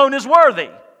He alone is worthy.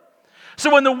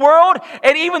 So when the world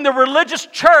and even the religious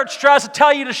church tries to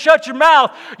tell you to shut your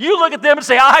mouth, you look at them and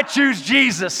say, I choose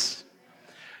Jesus.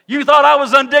 You thought I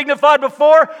was undignified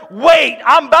before? Wait,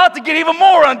 I'm about to get even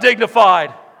more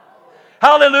undignified.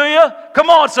 Hallelujah.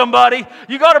 Come on, somebody.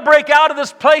 You got to break out of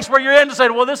this place where you're in and say,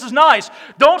 well, this is nice.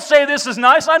 Don't say this is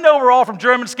nice. I know we're all from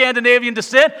German, Scandinavian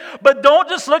descent, but don't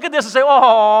just look at this and say,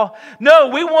 oh, no,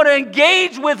 we want to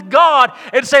engage with God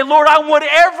and say, Lord, I want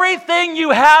everything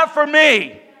You have for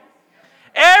me.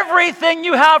 Everything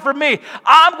You have for me.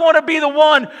 I'm going to be the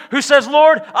one who says,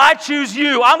 Lord, I choose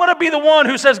You. I'm going to be the one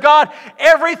who says, God,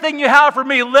 everything You have for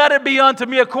me, let it be unto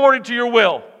me according to Your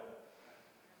will.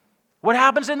 What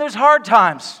happens in those hard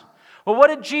times? Well, what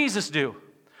did Jesus do?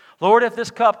 Lord, if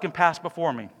this cup can pass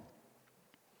before me.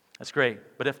 That's great.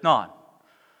 But if not,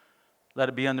 let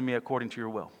it be unto me according to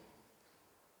your will.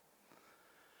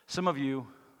 Some of you,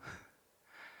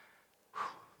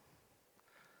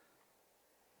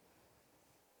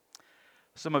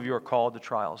 are called to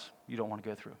trials you don't want to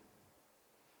go through.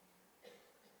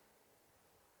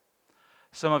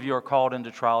 Some of you are called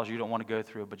into trials you don't want to go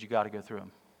through, but you got to go through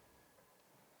them.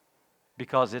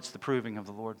 Because it's the proving of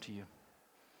the Lord to you.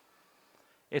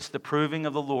 It's the proving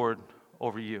of the Lord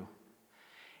over you.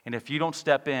 And if you don't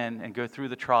step in and go through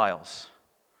the trials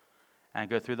and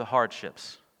go through the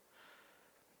hardships,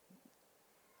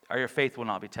 or your faith will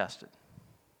not be tested.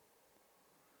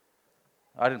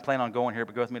 I didn't plan on going here,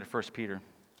 but go with me to 1 Peter.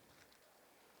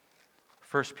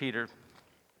 1 Peter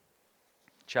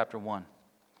chapter 1.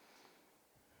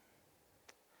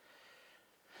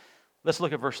 Let's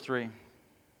look at verse 3.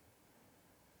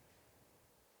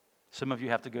 Some of you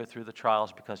have to go through the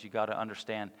trials because you got to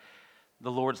understand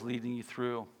the Lord's leading you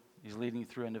through. He's leading you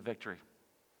through into victory.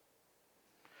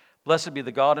 Blessed be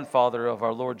the God and Father of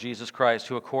our Lord Jesus Christ,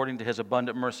 who according to his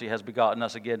abundant mercy has begotten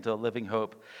us again to a living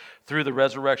hope through the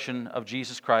resurrection of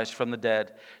Jesus Christ from the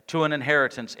dead, to an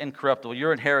inheritance incorruptible.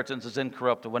 Your inheritance is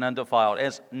incorruptible and undefiled. It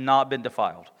has not been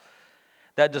defiled.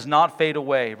 That does not fade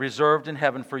away, reserved in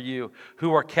heaven for you,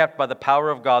 who are kept by the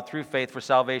power of God through faith for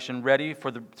salvation, ready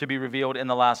to be revealed in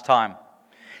the last time.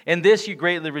 In this you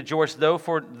greatly rejoice,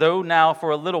 though now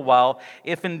for a little while,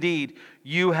 if indeed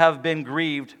you have been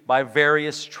grieved by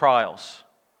various trials.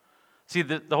 See,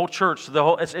 the whole church,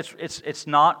 it's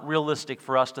not realistic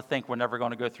for us to think we're never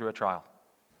going to go through a trial.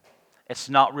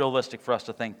 It's not realistic for us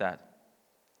to think that.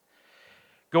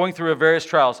 Going through various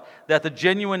trials, that the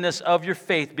genuineness of your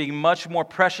faith being much more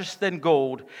precious than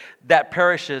gold that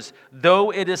perishes,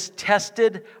 though it is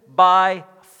tested by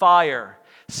fire.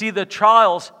 See, the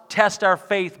trials test our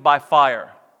faith by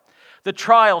fire. The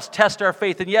trials test our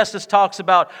faith. And yes, this talks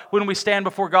about when we stand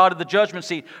before God at the judgment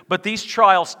seat, but these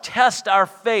trials test our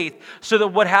faith so that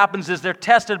what happens is they're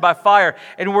tested by fire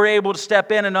and we're able to step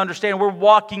in and understand we're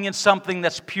walking in something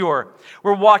that's pure.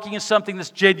 We're walking in something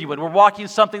that's genuine. We're walking in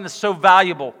something that's so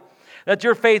valuable. That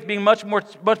your faith being much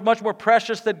more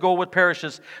precious than gold which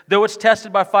perishes, though it's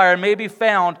tested by fire, may be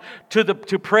found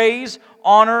to praise,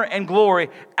 honor, and glory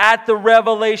at the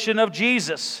revelation of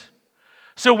Jesus.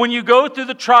 So when you go through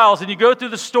the trials and you go through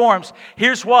the storms,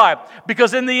 here's why.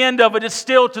 Because in the end of it, it's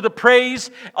still to the praise,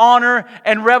 honor,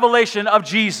 and revelation of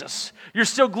Jesus. You're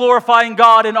still glorifying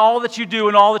God in all that you do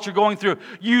and all that you're going through.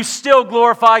 You still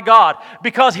glorify God.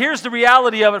 Because here's the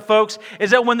reality of it, folks,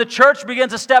 is that when the church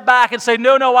begins to step back and say,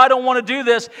 no, I don't want to do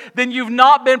this, then you've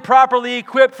not been properly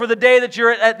equipped for the day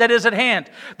that is at hand.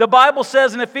 The Bible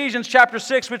says in Ephesians chapter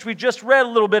 6, which we just read a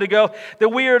little bit ago, that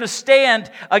we are to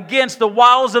stand against the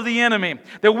wiles of the enemy,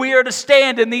 that we are to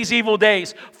stand in these evil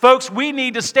days. Folks, we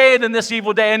need to stand in this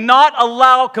evil day and not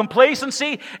allow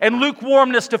complacency and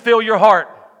lukewarmness to fill your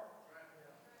heart.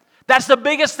 That's the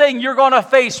biggest thing you're going to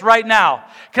face right now.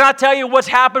 Can I tell you what's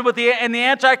happened with the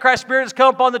Antichrist spirit that's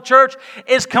come upon the church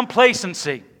is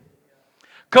complacency.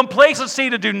 Complacency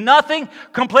to do nothing.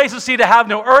 Complacency to have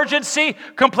no urgency.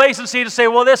 Complacency to say,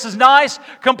 well, this is nice.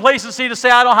 Complacency to say,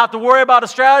 I don't have to worry about a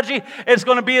strategy. It's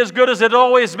going to be as good as it's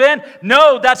always been.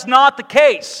 No, that's not the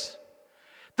case.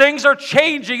 Things are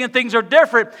changing and things are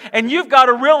different. And you've got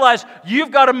to realize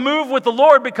you've got to move with the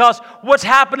Lord because what's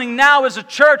happening now as a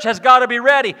church has got to be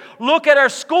ready. Look at our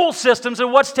school systems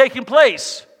and what's taking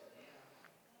place.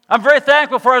 I'm very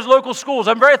thankful for our local schools.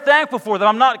 I'm very thankful for them.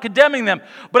 I'm not condemning them.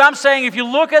 But I'm saying if you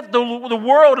look at the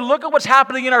world and look at what's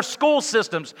happening in our school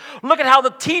systems, look at how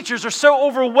the teachers are so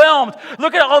overwhelmed.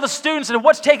 Look at all the students and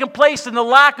what's taken place and the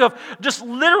lack of just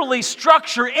literally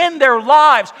structure in their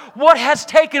lives. What has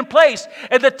taken place?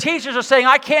 And the teachers are saying,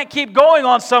 I can't keep going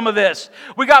on some of this.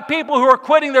 We got people who are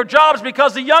quitting their jobs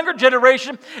because the younger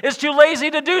generation is too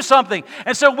lazy to do something.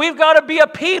 And so we've got to be a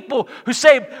people who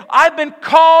say, I've been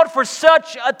called for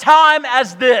such a time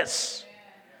as this.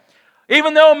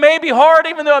 Even though it may be hard,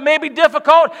 even though it may be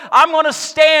difficult, I'm going to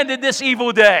stand in this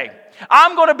evil day.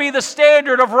 I'm going to be the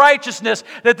standard of righteousness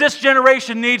that this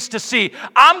generation needs to see.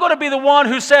 I'm going to be the one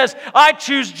who says, I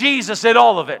choose Jesus in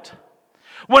all of it.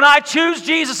 When I choose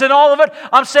Jesus in all of it,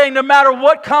 I'm saying no matter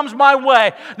what comes my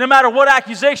way, no matter what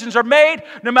accusations are made,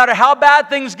 no matter how bad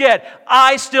things get,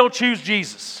 I still choose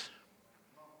Jesus.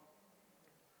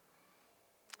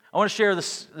 I want to share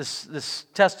this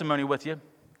testimony with you.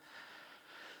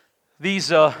 This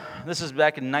is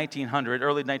back in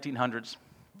early 1900s.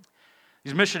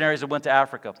 These missionaries that went to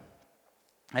Africa,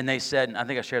 and they said, I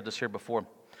think I shared this here before,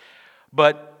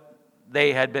 but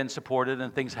they had been supported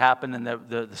and things happened and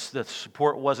the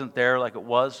support wasn't there like it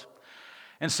was.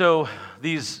 And so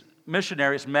these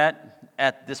missionaries met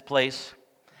at this place,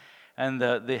 and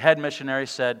the head missionary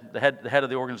said, the head of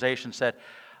the organization said,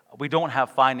 we don't have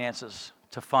finances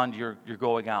to fund your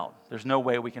going out. There's no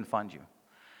way we can fund you.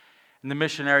 And the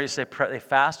missionaries, they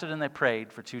fasted and they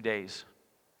prayed for 2 days.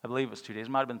 I believe it was 2 days, it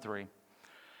might have been 3.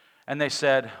 And they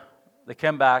said, they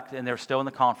came back and they were still in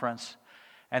the conference,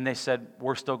 and they said,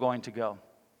 we're still going to go.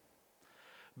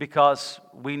 Because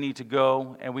we need to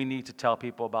go and we need to tell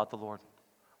people about the Lord.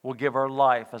 We'll give our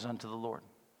life as unto the Lord.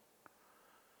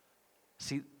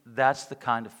 See, that's the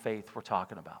kind of faith we're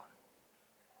talking about.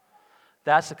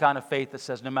 That's the kind of faith that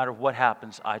says, no matter what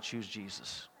happens, I choose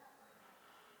Jesus.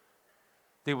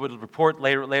 They would report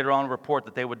later on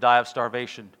that they would die of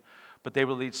starvation, but they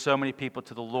would lead so many people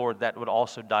to the Lord that would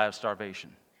also die of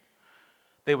starvation.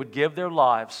 They would give their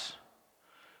lives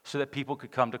so that people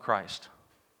could come to Christ.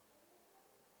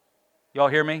 Y'all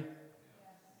hear me?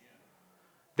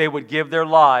 They would give their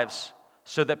lives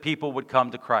so that people would come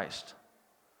to Christ.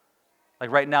 Like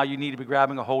right now, you need to be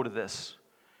grabbing a hold of this,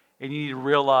 and you need to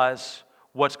realize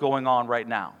what's going on right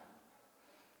now.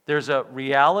 There's a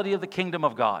reality of the kingdom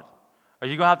of God. Are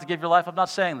you going to have to give your life? I'm not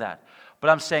saying that.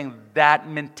 But I'm saying that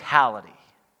mentality,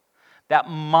 that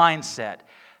mindset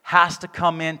has to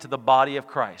come into the body of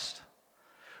Christ.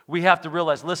 We have to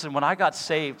realize, listen, when I got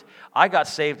saved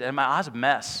and I was a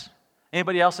mess.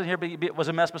 Anybody else in here was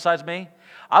a mess besides me?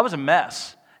 I was a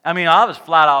mess. I mean, I was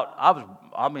flat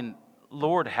out,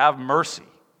 Lord, have mercy.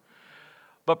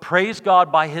 But praise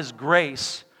God, by His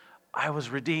grace, I was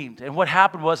redeemed. And what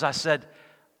happened was I said,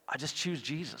 I just choose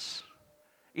Jesus.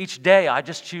 Each day, I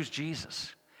just choose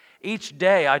Jesus. Each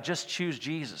day, I just choose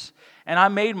Jesus. And I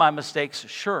made my mistakes,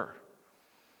 sure.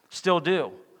 Still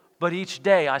do. But each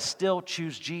day, I still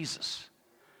choose Jesus.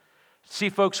 See,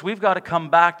 folks, we've got to come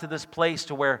back to this place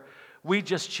to where we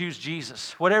just choose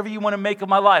Jesus. Whatever you want to make of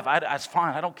my life, that's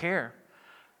fine. I don't care.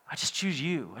 I just choose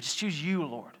you. I just choose you,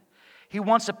 Lord. He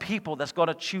wants a people that's going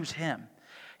to choose Him.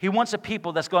 He wants a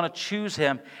people that's going to choose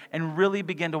Him and really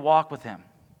begin to walk with Him.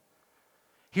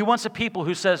 He wants a people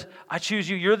who says, I choose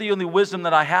you. You're the only wisdom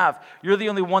that I have. You're the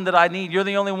only one that I need. You're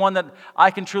the only one that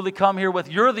I can truly come here with.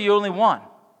 You're the only one.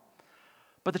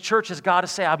 But the church has got to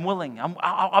say, I'm willing.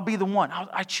 I'll be the one.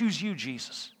 I choose you,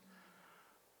 Jesus.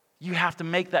 You have to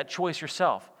make that choice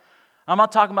yourself. I'm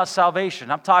not talking about salvation.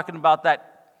 I'm talking about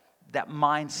that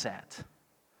mindset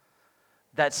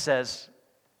that says,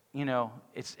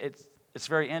 it's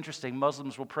very interesting.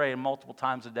 Muslims will pray multiple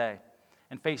times a day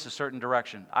and face a certain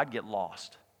direction. I'd get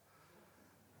lost.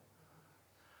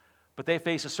 But they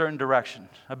face a certain direction.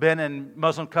 I've been in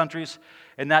Muslim countries,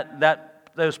 and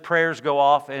those prayers go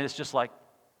off, and it's just like,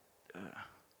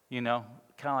 kind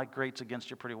of like grates against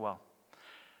you pretty well.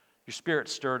 Your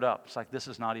spirit's stirred up. It's like, this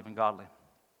is not even godly.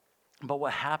 But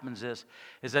what happens is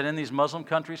that in these Muslim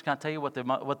countries, can I tell you what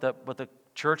the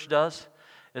church does?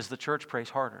 Is the church prays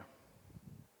harder.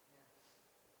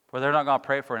 Where they're not going to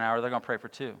pray for an hour, they're going to pray for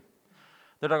 2.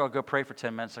 They're not going to go pray for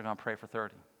 10 minutes, they're going to pray for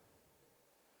 30.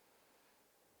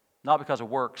 Not because it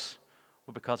works,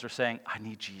 but because they're saying, I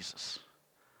need Jesus.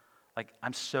 Like,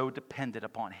 I'm so dependent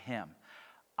upon Him.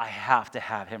 I have to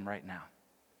have Him right now.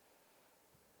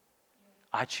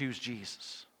 I choose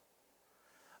Jesus.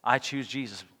 I choose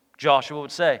Jesus. Joshua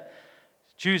would say,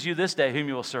 choose you this day whom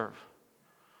you will serve.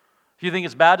 If you think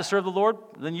it's bad to serve the Lord,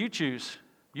 then you choose.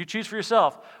 You choose for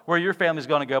yourself where your family's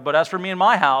going to go. But as for me and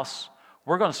my house,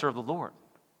 we're going to serve the Lord.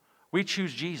 We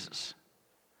choose Jesus.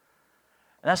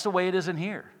 And that's the way it is in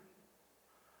here.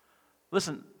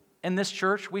 Listen, in this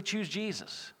church, we choose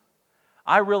Jesus.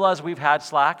 I realize we've had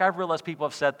slack. I realize people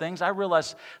have said things. I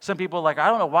realize some people are like, I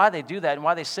don't know why they do that and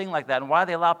why they sing like that and why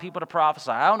they allow people to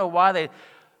prophesy. I don't know why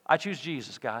I choose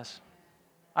Jesus, guys.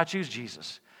 I choose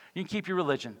Jesus. You can keep your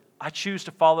religion. I choose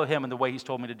to follow Him in the way He's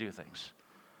told me to do things.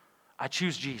 I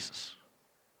choose Jesus.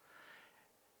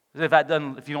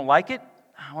 If you don't like it,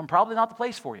 I'm probably not the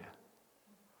place for you.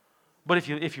 But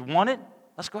if you want it,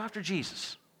 let's go after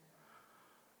Jesus.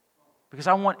 Because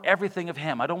I want everything of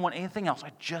Him. I don't want anything else.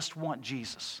 I just want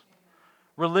Jesus.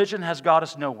 Religion has got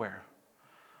us nowhere.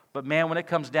 But man, when it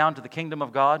comes down to the kingdom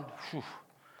of God,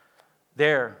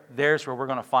 there's where we're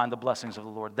going to find the blessings of the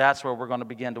Lord. That's where we're going to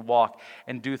begin to walk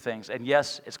and do things. And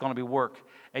yes, it's going to be work.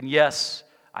 And yes,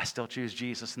 I still choose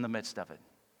Jesus in the midst of it.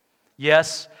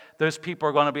 Yes, those people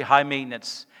are going to be high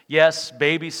maintenance. Yes,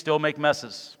 babies still make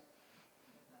messes.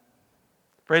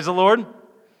 Praise the Lord.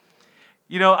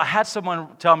 I had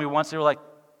someone tell me once, they were like,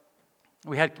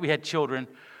 we had children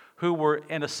who were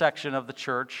in a section of the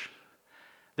church.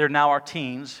 They're now our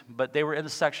teens, but they were in a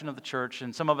section of the church,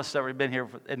 and some of us that have been here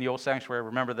in the old sanctuary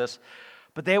remember this.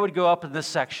 But they would go up in this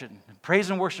section, and praise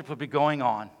and worship would be going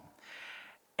on.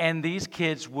 And these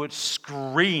kids would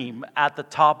scream at the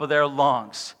top of their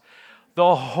lungs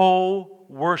the whole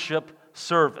worship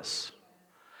service.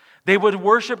 They would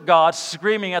worship God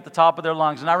screaming at the top of their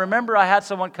lungs. And I remember I had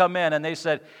someone come in and they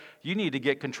said, you need to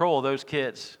get control of those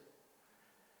kids.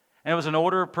 And it was an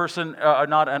older person,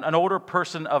 an older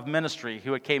person of ministry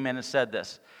who had came in and said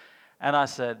this. And I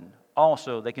said,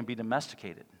 also, they can be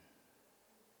domesticated.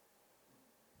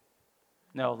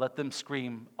 No, let them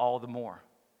scream all the more.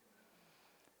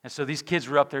 And so these kids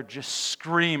were up there just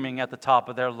screaming at the top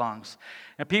of their lungs.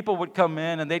 And people would come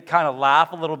in and they'd kind of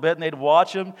laugh a little bit and they'd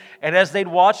watch them. And as they'd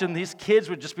watch them, these kids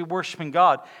would just be worshiping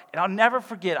God. And I'll never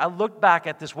forget, I looked back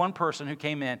at this one person who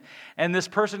came in. And this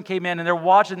person came in and they're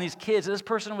watching these kids. And this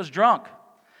person was drunk.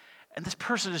 And this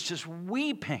person is just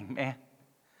weeping, man.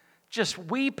 Just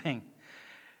weeping.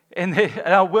 And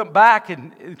I went back,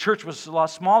 and the church was a lot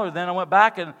smaller then. I went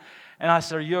back and I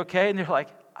said, are you okay? And they're like,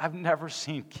 I've never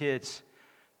seen kids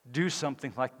do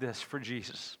something like this for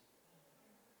Jesus.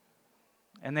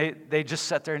 And they just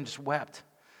sat there and just wept.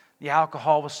 The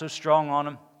alcohol was so strong on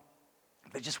them.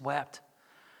 They just wept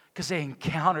because they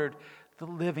encountered the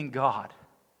living God.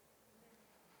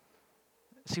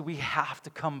 See, we have to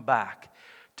come back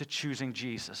to choosing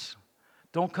Jesus.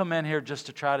 Don't come in here just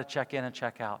to try to check in and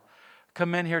check out.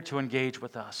 Come in here to engage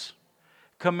with us.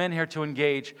 Come in here to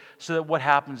engage so that what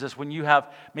happens is when you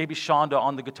have maybe Shonda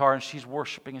on the guitar and she's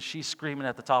worshiping and she's screaming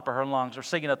at the top of her lungs, or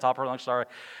singing at the top of her lungs,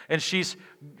 and she's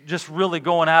just really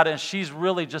going at it and she's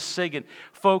really just singing.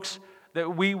 Folks,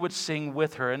 that we would sing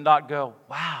with her and not go,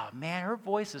 wow, man, her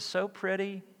voice is so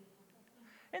pretty.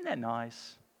 Isn't that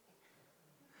nice?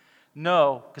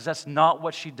 No, because that's not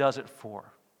what she does it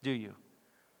for, do you?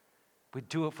 We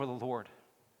do it for the Lord.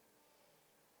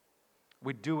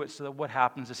 We do it so that what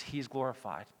happens is He's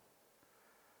glorified.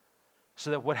 So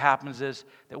that what happens is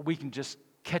that we can just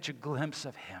catch a glimpse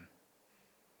of Him.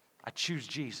 I choose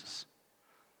Jesus.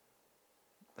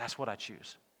 That's what I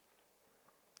choose.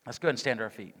 Let's go ahead and stand to our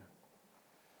feet.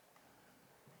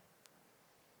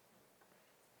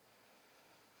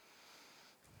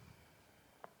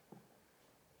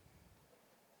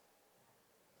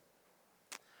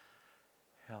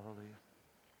 Hallelujah.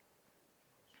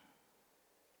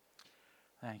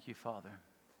 Thank you, Father.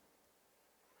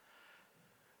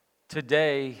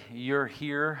 Today, you're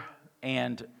here,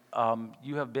 and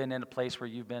you have been in a place where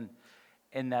you've been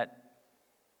in that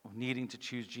needing to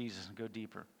choose Jesus and go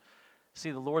deeper.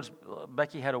 See,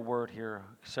 Becky had a word here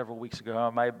several weeks ago,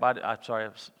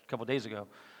 a couple days ago,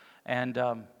 and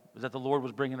that the Lord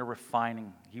was bringing a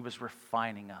refining. He was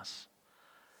refining us.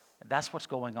 That's what's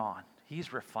going on.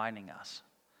 He's refining us.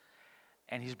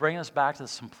 And He's bringing us back to the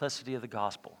simplicity of the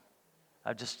gospel.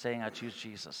 I'm just saying I choose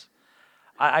Jesus.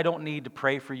 I don't need to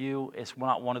pray for you. It's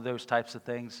not one of those types of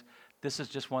things. This is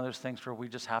just one of those things where we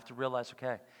just have to realize,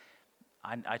 okay,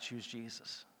 I choose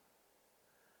Jesus.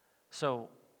 So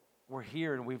we're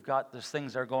here and we've got those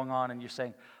things that are going on, and you're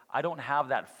saying, I don't have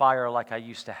that fire like I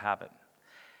used to have it.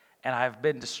 And I've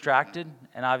been distracted,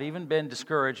 and I've even been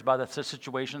discouraged by the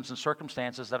situations and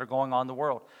circumstances that are going on in the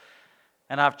world.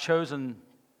 And I've chosen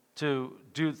to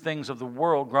do things of the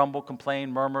world, grumble, complain,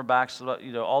 murmur,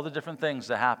 all the different things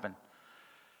that happen,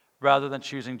 rather than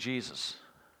choosing Jesus.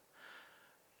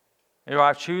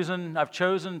 I've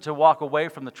chosen to walk away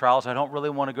from the trials I don't really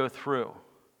want to go through.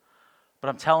 But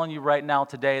I'm telling you right now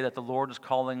today that the Lord is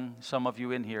calling some of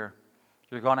you in here.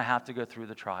 You're going to have to go through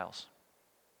the trials.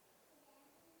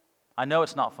 I know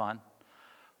it's not fun,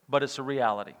 but it's a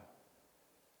reality.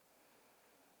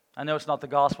 I know it's not the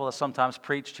gospel that's sometimes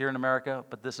preached here in America,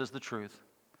 but this is the truth.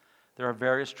 There are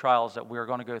various trials that we're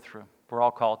going to go through. We're all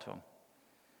called to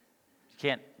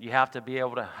them. You have to be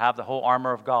able to have the whole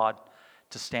armor of God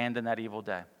to stand in that evil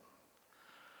day.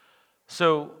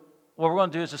 So what we're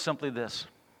going to do is just simply this,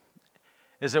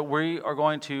 is that we are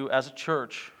going to, as a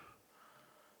church,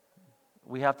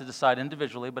 we have to decide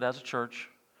individually, but as a church,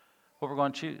 what we're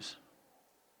going to choose.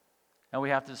 And we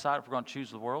have to decide if we're going to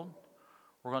choose the world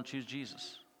or we're going to choose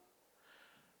Jesus.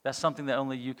 That's something that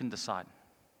only you can decide.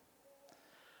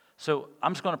 So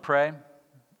I'm just going to pray,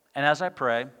 and as I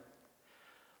pray,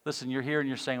 listen, you're here and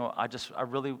you're saying, well,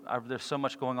 there's so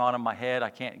much going on in my head,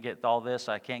 I can't get all this,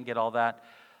 I can't get all that.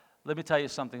 Let me tell you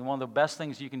something. One of the best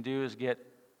things you can do is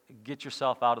get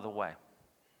yourself out of the way.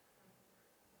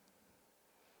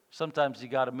 Sometimes you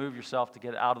got to move yourself to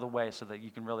get out of the way so that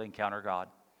you can really encounter God.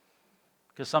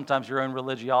 Because sometimes your own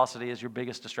religiosity is your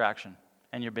biggest distraction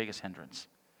and your biggest hindrance.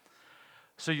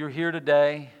 So you're here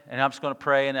today, and I'm just going to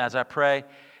pray, and as I pray,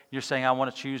 you're saying, I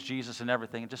want to choose Jesus and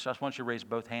everything. I just want you to raise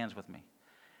both hands with me.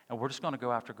 And we're just going to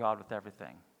go after God with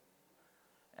everything.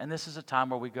 And this is a time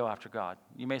where we go after God.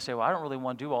 You may say, well, I don't really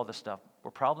want to do all this stuff.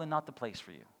 we're probably not the place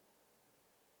for you.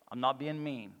 I'm not being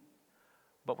mean,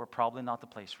 but we're probably not the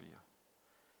place for you.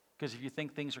 Because if you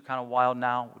think things are kind of wild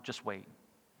now, just wait.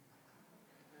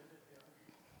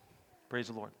 Praise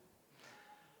the Lord.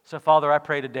 So, Father, I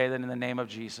pray today that in the name of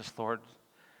Jesus, Lord,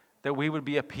 that we would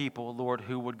be a people, Lord,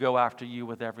 who would go after you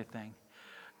with everything.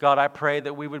 God, I pray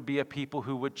that we would be a people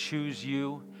who would choose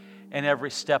you in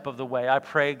every step of the way. I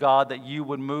pray, God, that you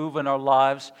would move in our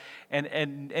lives and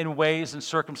in ways and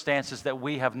circumstances that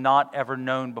we have not ever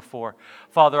known before.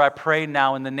 Father, I pray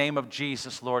now in the name of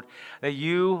Jesus, Lord, that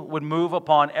you would move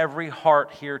upon every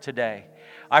heart here today.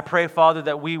 I pray, Father,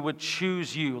 that we would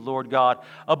choose you, Lord God,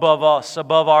 above us,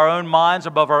 above our own minds,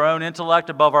 above our own intellect,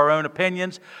 above our own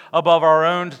opinions, above our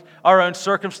own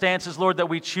circumstances, Lord, that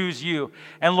we choose you.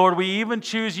 And Lord, we even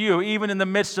choose you, even in the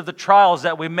midst of the trials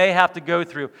that we may have to go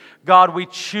through. God, we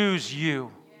choose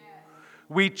you.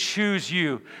 We choose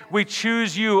you. We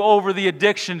choose you over the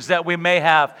addictions that we may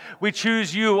have. We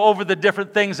choose you over the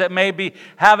different things that maybe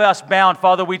have us bound.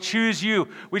 Father, we choose you.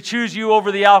 We choose you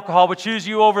over the alcohol. We choose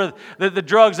you over the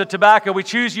drugs, the tobacco. We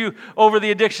choose you over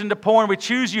the addiction to porn. We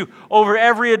choose you over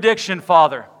every addiction,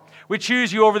 Father. We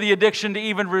choose you over the addiction to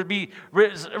even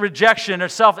rejection or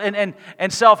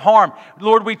self-harm.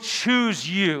 Lord, we choose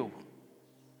you.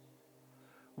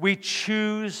 We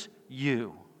choose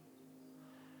you.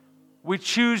 We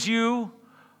choose you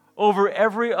over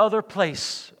every other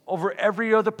place, over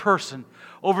every other person,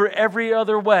 over every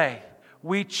other way.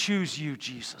 We choose you,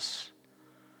 Jesus.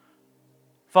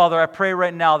 Father, I pray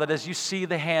right now that as you see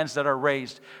the hands that are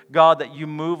raised, God, that you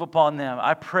move upon them.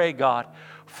 I pray, God,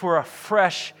 for a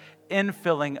fresh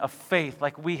infilling of faith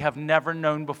like we have never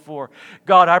known before.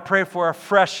 God, I pray for a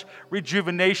fresh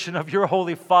rejuvenation of your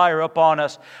holy fire upon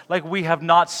us like we have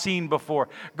not seen before.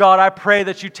 God, I pray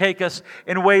that you take us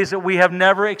in ways that we have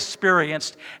never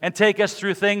experienced and take us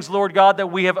through things, Lord God, that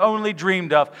we have only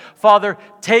dreamed of. Father,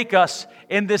 take us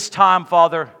in this time,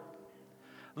 Father.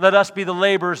 Let us be the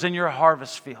laborers in your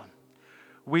harvest field.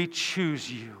 We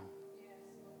choose you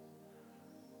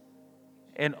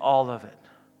in all of it.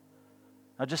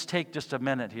 Now just take just a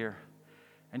minute here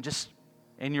and just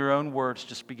in your own words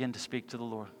just begin to speak to the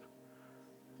Lord.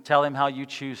 Tell him how you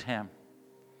choose him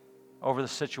over the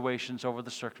situations, over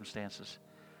the circumstances.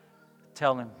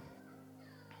 Tell him.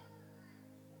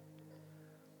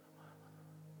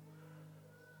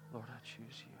 Lord, I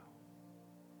choose you.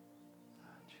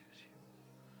 I choose you.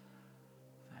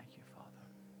 Thank you, Father.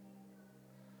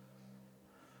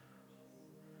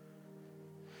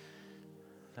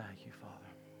 Thank you, Father.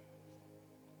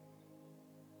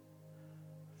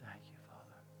 Thank you,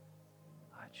 Father.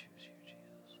 I choose you,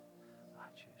 Jesus. I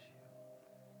choose you.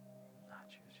 I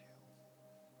choose you.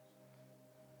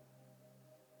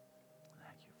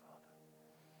 Thank you, Father.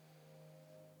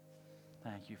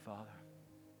 Thank you, Father.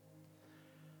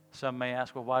 Some may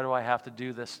ask, well, why do I have to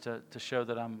do this to show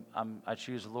that I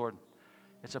choose the Lord?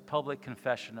 It's a public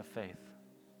confession of faith.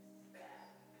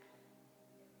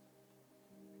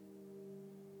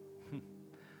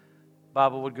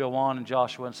 Bible would go on in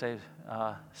Joshua and say,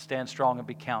 stand strong and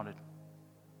be counted.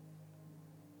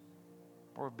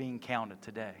 We're being counted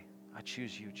today. I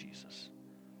choose you, Jesus.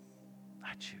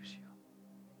 I choose you.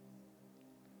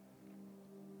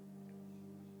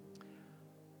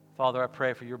 Father, I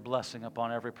pray for your blessing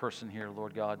upon every person here,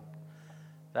 Lord God.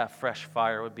 That fresh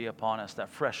fire would be upon us. That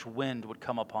fresh wind would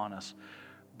come upon us.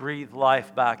 Breathe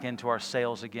life back into our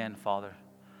sails again, Father.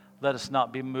 Let us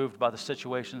not be moved by the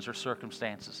situations or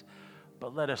circumstances,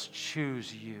 but let us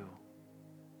choose you.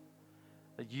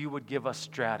 That you would give us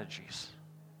strategies.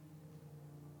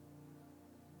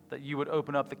 That you would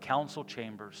open up the council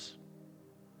chambers.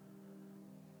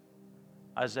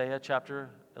 Isaiah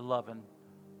chapter 11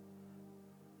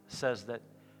 says that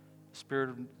the Spirit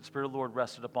of the Lord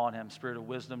rested upon him, spirit of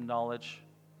wisdom, knowledge,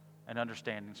 and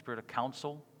understanding, spirit of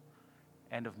counsel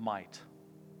and of might.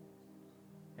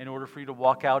 In order for you to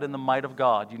walk out in the might of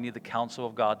God, you need the counsel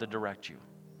of God to direct you.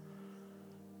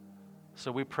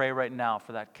 So we pray right now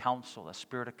for that counsel, that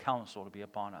spirit of counsel to be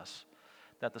upon us,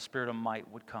 that the spirit of might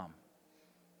would come.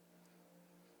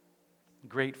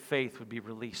 Great faith would be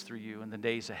released through you in the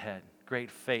days ahead.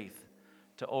 Great faith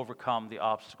to overcome the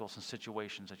obstacles and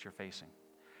situations that you're facing.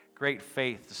 Great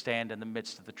faith to stand in the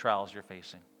midst of the trials you're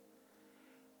facing.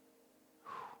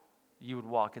 You would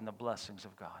walk in the blessings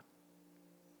of God.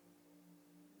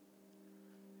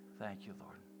 Thank you,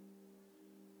 Lord.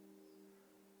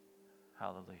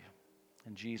 Hallelujah.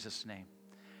 In Jesus' name.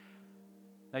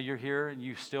 Now you're here and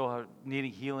you still are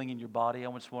needing healing in your body.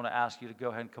 I just want to ask you to go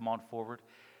ahead and come on forward.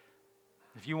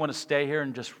 If you want to stay here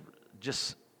and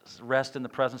just rest in the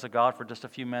presence of God for just a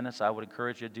few minutes, I would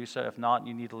encourage you to do so. If not,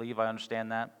 you need to leave. I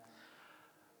understand that.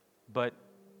 But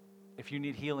if you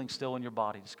need healing still in your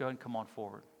body, just go ahead and come on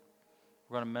forward.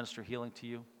 We're going to minister healing to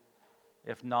you.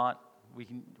 If not,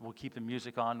 we'll keep the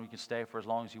music on. We can stay for as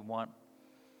long as you want.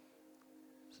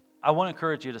 I want to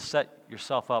encourage you to set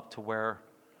yourself up to where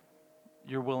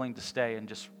you're willing to stay and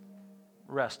just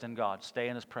rest in God, stay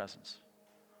in His presence.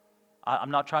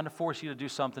 I'm not trying to force you to do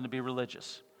something to be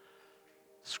religious.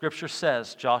 Scripture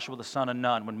says Joshua the son of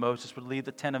Nun, when Moses would leave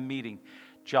the tent of meeting,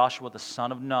 Joshua the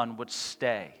son of Nun would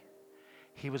stay.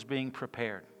 He was being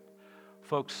prepared.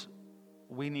 Folks,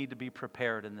 we need to be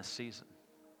prepared in this season.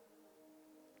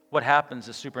 What happens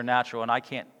is supernatural, and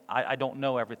I don't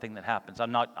know everything that happens.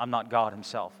 I'm not God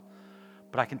Himself.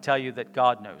 But I can tell you that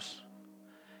God knows.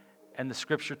 And the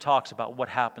Scripture talks about what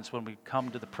happens when we come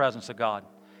to the presence of God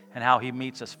and how He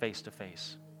meets us face to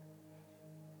face.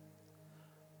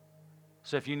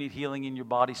 So if you need healing in your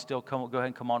body still, go ahead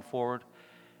and come on forward.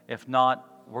 If not,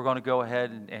 we're going to go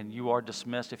ahead and you are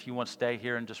dismissed. If you want to stay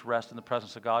here and just rest in the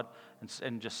presence of God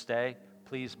and just stay,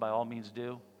 please, by all means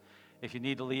do. If you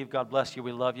need to leave, God bless you.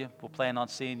 We love you. We'll plan on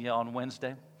seeing you on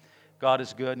Wednesday. God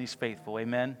is good and He's faithful.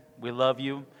 Amen. We love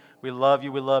you. We love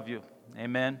you. We love you.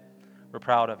 Amen. We're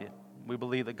proud of you. We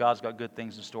believe that God's got good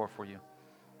things in store for you.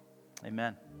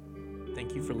 Amen.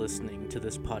 Thank you for listening to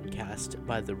this podcast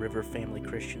by the River Family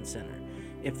Christian Center.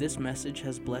 If this message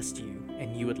has blessed you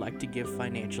and you would like to give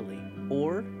financially,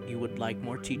 or you would like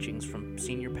more teachings from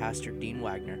Senior Pastor Deane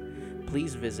Wagner,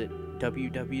 please visit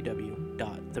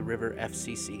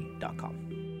www.theriverfcc.com.